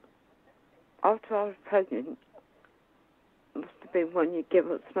that, after I was pregnant, must have been when you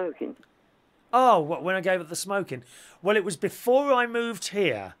gave up smoking. Oh, what, when I gave up the smoking? Well, it was before I moved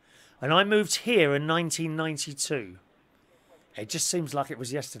here, and I moved here in 1992. It just seems like it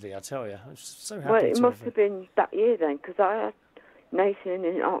was yesterday, I tell you. I'm so happy. Well, it must have been that year then, because I had Nathan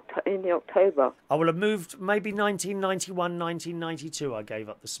in the October. I will have moved maybe 1991, 1992. I gave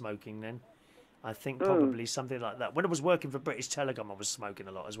up the smoking then. I think probably something like that. When I was working for British Telecom, I was smoking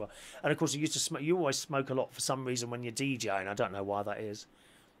a lot as well. And of course, I used to smoke. You always smoke a lot for some reason when you're DJing. I don't know why that is.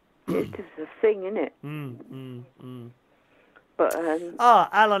 It's just a thing, isn't it? But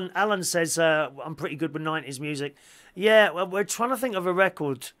Allan says I'm pretty good with 90s music. Yeah, well, we're trying to think of a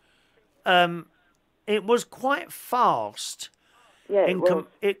record. It was quite fast. Yeah,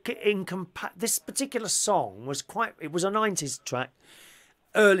 this particular song was it was a 90s track,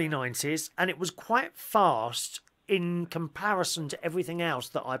 early 90s, and it was quite fast in comparison to everything else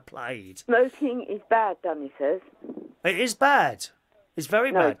that I played. Smoking is bad, Danny says. It is bad. It's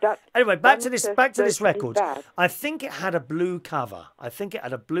very bad. Anyway, back to this record. I think it had a blue cover.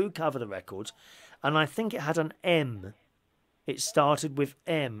 The record, and I think it had an M. It started with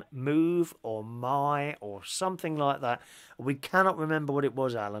M, Move or My or something like that. We cannot remember what it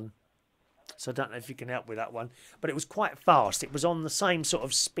was, Alan. So I don't know if you can help with that one. But it was quite fast. It was on the same sort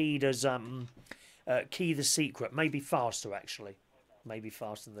of speed as Key the Secret. Maybe faster, actually. Maybe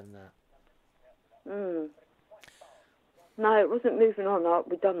faster than that. No, it wasn't Moving On.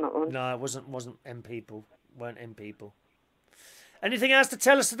 We've done that one. No, it wasn't M People. Weren't M People. Anything else to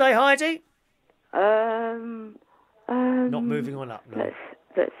tell us today, Heidi? Not moving on up, no.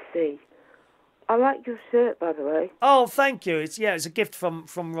 Let's see. I like your shirt, by the way. Oh, thank you. It's a gift from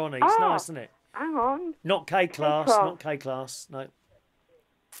Ronnie. It's nice, isn't it? Hang on. Not K-Class. Not K-Class, no.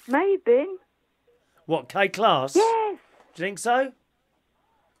 Maybe. What, K-Class? Yes. Do you think so?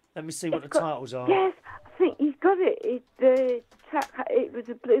 Let me see what the titles are. Yes, I think you've got it. It was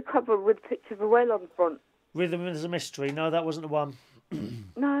a blue cover with a picture of a whale on the front. Rhythm is a Mystery. No, that wasn't the one.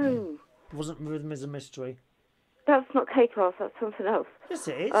 No. It wasn't Rhythm is a Mystery. That's not K-Class, that's something else. Yes,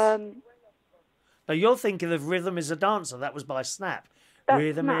 it is. No, you're thinking of Rhythm is a Dancer. That was by Snap.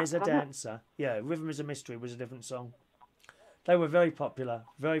 Rhythm is a Dancer. Yeah, Rhythm is a Mystery was a different song. They were very popular.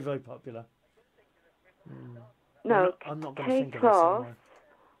 Very, very popular. No, I'm not going to think of it K-Class somewhere.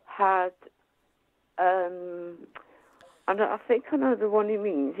 had, I think I know the one he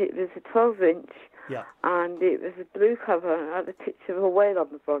means. It was a 12-inch, Yeah. and it was a blue cover, and it had a picture of a whale on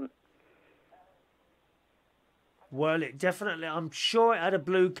the front. Well, it definitely, I'm sure it had a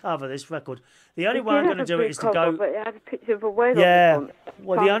blue cover, this record. The only It way did I'm going have to a do it blue is to cover, go... but it had a picture of a whale Yeah. on the front.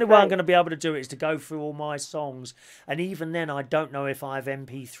 Well, the only way I'm going to be able to do it is to go through all my songs. And even then, I don't know if I've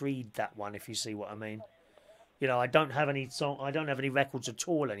MP3'd that one, if you see what I mean. You know, I don't have any records at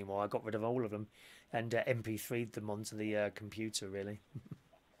all anymore. I got rid of all of them and MP3'd them onto the computer, really.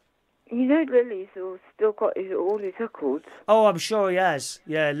 You know, Lily's still got all his records. Oh, I'm sure he has.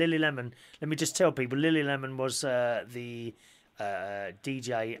 Yeah, Lily Lemon. Let me just tell people, Lily Lemon was the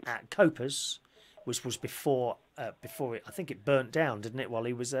DJ at Coper's, which was before it. I think it burnt down, didn't it? While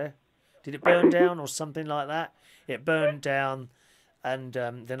he was there, did it burn down or something like that? It burned down, and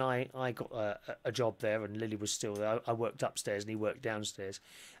then I got a job there, and Lily was still there. I worked upstairs, and he worked downstairs,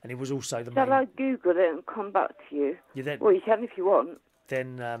 and he was also the main. Shall I Google it and come back to you? Then, well, you can if you want.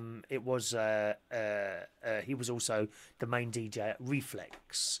 Then it was he was also the main DJ at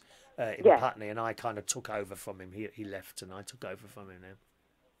Reflex in Putney, and I kind of took over from him. He left, and I took over from him now.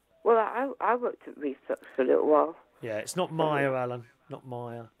 Well, I worked at Reflex for a little while. Yeah, it's not Maya, Allan. Not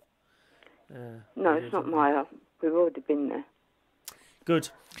Maya. No, it's not Maya. We've already been there. Good.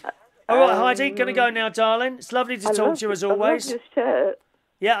 All right, Heidi, gonna go now, darling. It's lovely to talk to you as always. I love your shirt.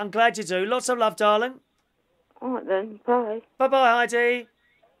 Yeah, I'm glad you do. Lots of love, darling. All right then, bye. Bye-bye, Heidi.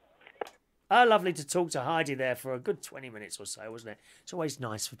 Oh, lovely to talk to Heidi there for a good 20 minutes or so, wasn't it? It's always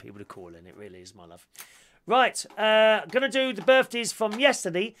nice for people to call in. It really is, my love. Right, going to do the birthdays from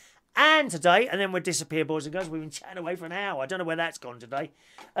yesterday and today, and then we'll disappear, boys and girls. We've been chatting away for an hour. I don't know where that's gone today.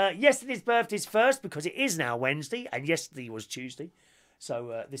 Yesterday's birthdays first, because it is now Wednesday, and yesterday was Tuesday.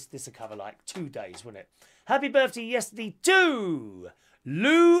 So this will cover like 2 days, won't it? Happy birthday yesterday to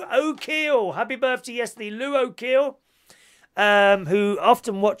Lou O'Keel. Happy birthday yesterday, Lou O'Keel, who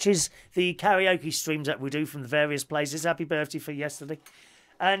often watches the karaoke streams that we do from the various places. Happy birthday for yesterday.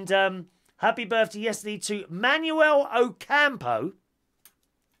 And happy birthday yesterday to Manuel Ocampo.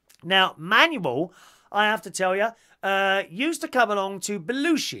 Now, Manuel, I have to tell you, used to come along to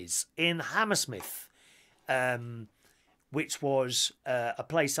Belushi's in Hammersmith, which was a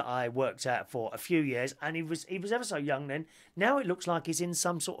place that I worked at for a few years, and he was ever so young then. Now it looks like he's in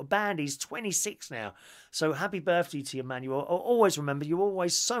some sort of band. He's 26 now. So happy birthday to you, Manuel. I'll always remember, you were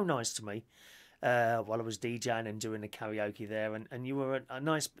always so nice to me while I was DJing and doing the karaoke there, and you were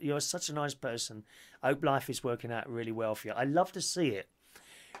you were such a nice person. I hope life is working out really well for you. I love to see it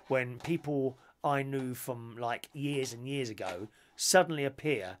when people I knew from like years and years ago suddenly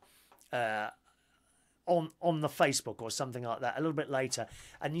appear on the Facebook or something like that a little bit later,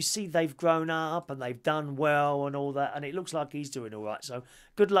 and you see they've grown up and they've done well and all that, and it looks like he's doing all right. So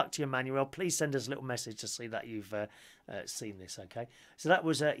good luck to you, Manuel. Please send us a little message to see that you've seen this, okay? So that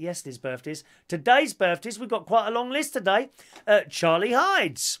was yesterday's birthdays. Today's birthdays, we've got quite a long list today. Charlie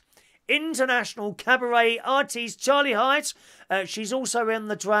Hides, international cabaret artiste Charlie Hides. She's also in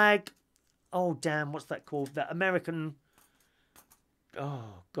the drag, oh damn, what's that called? That American,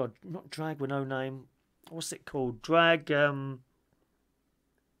 oh God, not drag with no name. What's it called? Drag, the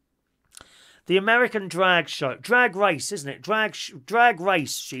American drag show. Drag Race, isn't it? Drag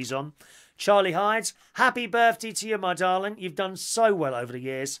Race she's on. Charlie Hides, happy birthday to you, my darling. You've done so well over the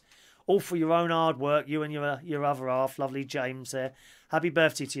years. All for your own hard work, you and your other half, lovely James there. Happy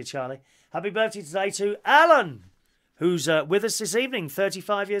birthday to you, Charlie. Happy birthday today to Allan, who's with us this evening,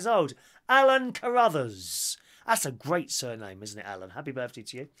 35 years old. Allan Carruthers. That's a great surname, isn't it, Allan? Happy birthday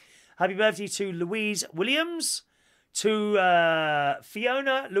to you. Happy birthday to Louise Williams, to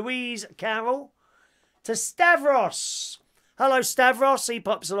Fhiona, Louise Carroll, to Stavros. Hello, Stavros. He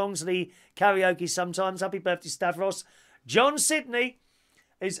pops along to the karaoke sometimes. Happy birthday, Stavros. John Sidney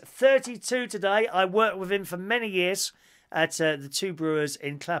is 32 today. I worked with him for many years at the Two Brewers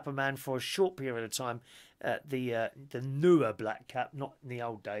in Clapham for a short period of time. The newer Black Cap, not in the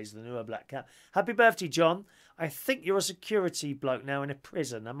old days, the newer Black Cap. Happy birthday, John. I think you're a security bloke now in a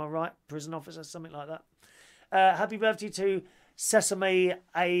prison. Am I right? Prison officer, something like that. Happy birthday to Seosamh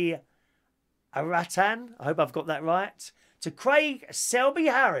Aratan. I hope I've got that right. To Craig Selby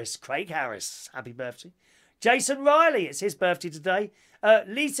Harris. Craig Harris. Happy birthday. Jason Riley. It's his birthday today.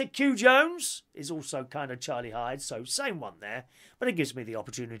 Lisa Q. Jones is also kind of Charlie Hyde, so same one there. But it gives me the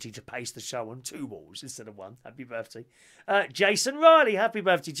opportunity to pace the show on 2 walls instead of 1. Happy birthday. Jason Riley. Happy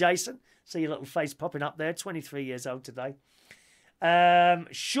birthday, Jason. See your little face popping up there. 23 years old today.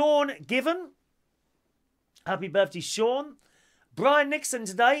 Shaun Given. Happy birthday, Shaun. Brian Nixon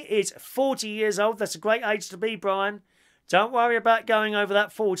today is 40 years old. That's a great age to be, Brian. Don't worry about going over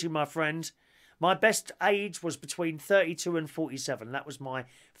that 40, my friend. My best age was between 32 and 47. That was my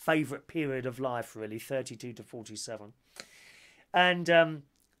favourite period of life, really, 32 to 47. And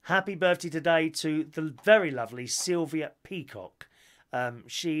happy birthday today to the very lovely Sylvia Peacock.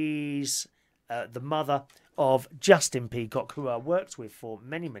 She's the mother of Justin Peacock, who I worked with for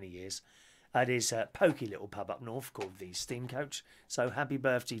many, many years at his pokey little pub up north called the Steam Coach. So happy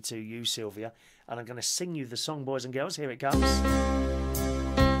birthday to you, Sylvia. And I'm going to sing you the song, boys and girls. Here it comes.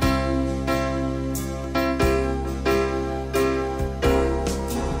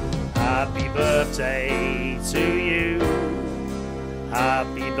 Happy birthday to you.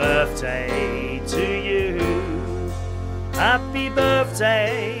 Happy birthday to you. Happy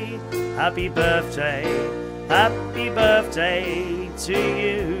birthday. Happy birthday. Happy birthday to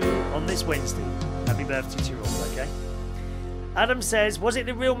you on this Wednesday. Happy birthday to you all, okay? Adam says, was it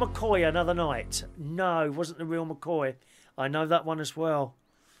the real McCoy another night? No, it wasn't the real McCoy. I know that one as well.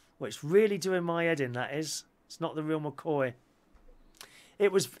 Well, it's really doing my head in, that is. It's not the real McCoy.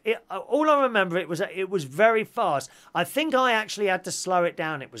 All I remember, it was very fast. I think I actually had to slow it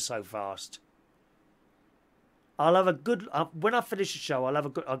down. It was so fast. I'll have a good... when I finish the show,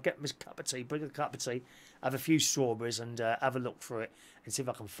 I'll get my cup of tea, bring a cup of tea, have a few strawberries and have a look through it and see if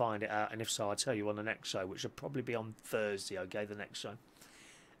I can find it out. And if so, I'll tell you on the next show, which will probably be on Thursday, okay, the next show.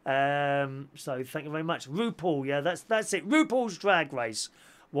 So thank you very much. RuPaul, yeah, that's it. RuPaul's Drag Race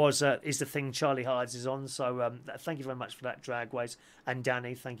is the thing Charlie Hides is on. So thank you very much for that, Drag Race. And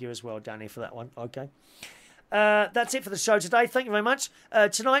Danny, thank you as well, Danny, for that one. Okay. That's it for the show today. Thank you very much.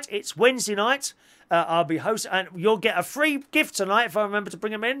 Tonight, it's Wednesday night. I'll be hosting, and you'll get a free gift tonight, if I remember to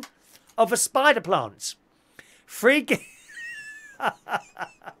bring them in, of a spider plant. Free gift.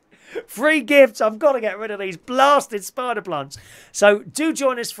 Free gifts. I've got to get rid of these blasted spider plants. So do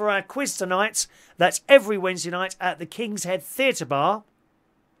join us for our quiz tonight. That's every Wednesday night at the King's Head Theatre Bar,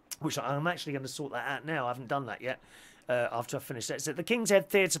 which I'm actually going to sort that out now. I haven't done that yet. After I finish that. It's at the King's Head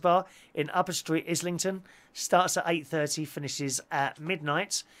Theatre Bar in Upper Street, Islington. Starts at 8:30, finishes at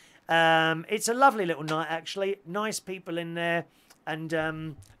midnight. It's a lovely little night, actually. Nice people in there. And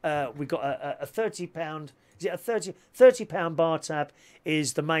we got a £30... Is it a £30 bar tab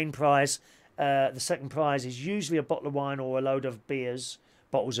is the main prize. The second prize is usually a bottle of wine or a load of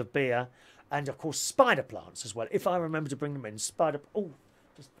bottles of beer. And, of course, spider plants as well. If I remember to bring them in. Oh,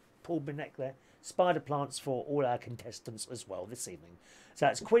 just pulled my neck there. Spider plants for all our contestants as well this evening. So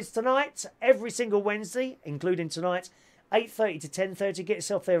that's quiz tonight, every single Wednesday, including tonight, 8:30 to 10:30. Get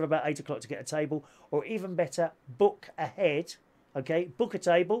yourself there about 8 o'clock to get a table, or even better, book ahead. Okay, book a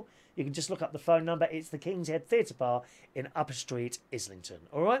table. You can just look up the phone number. It's the King's Head Theatre Bar in Upper Street, Islington.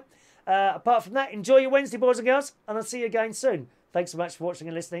 All right. Apart from that, enjoy your Wednesday, boys and girls, and I'll see you again soon. Thanks so much for watching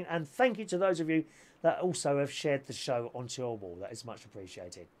and listening, and thank you to those of you that also have shared the show onto your wall. That is much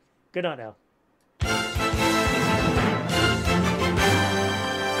appreciated. Good night now.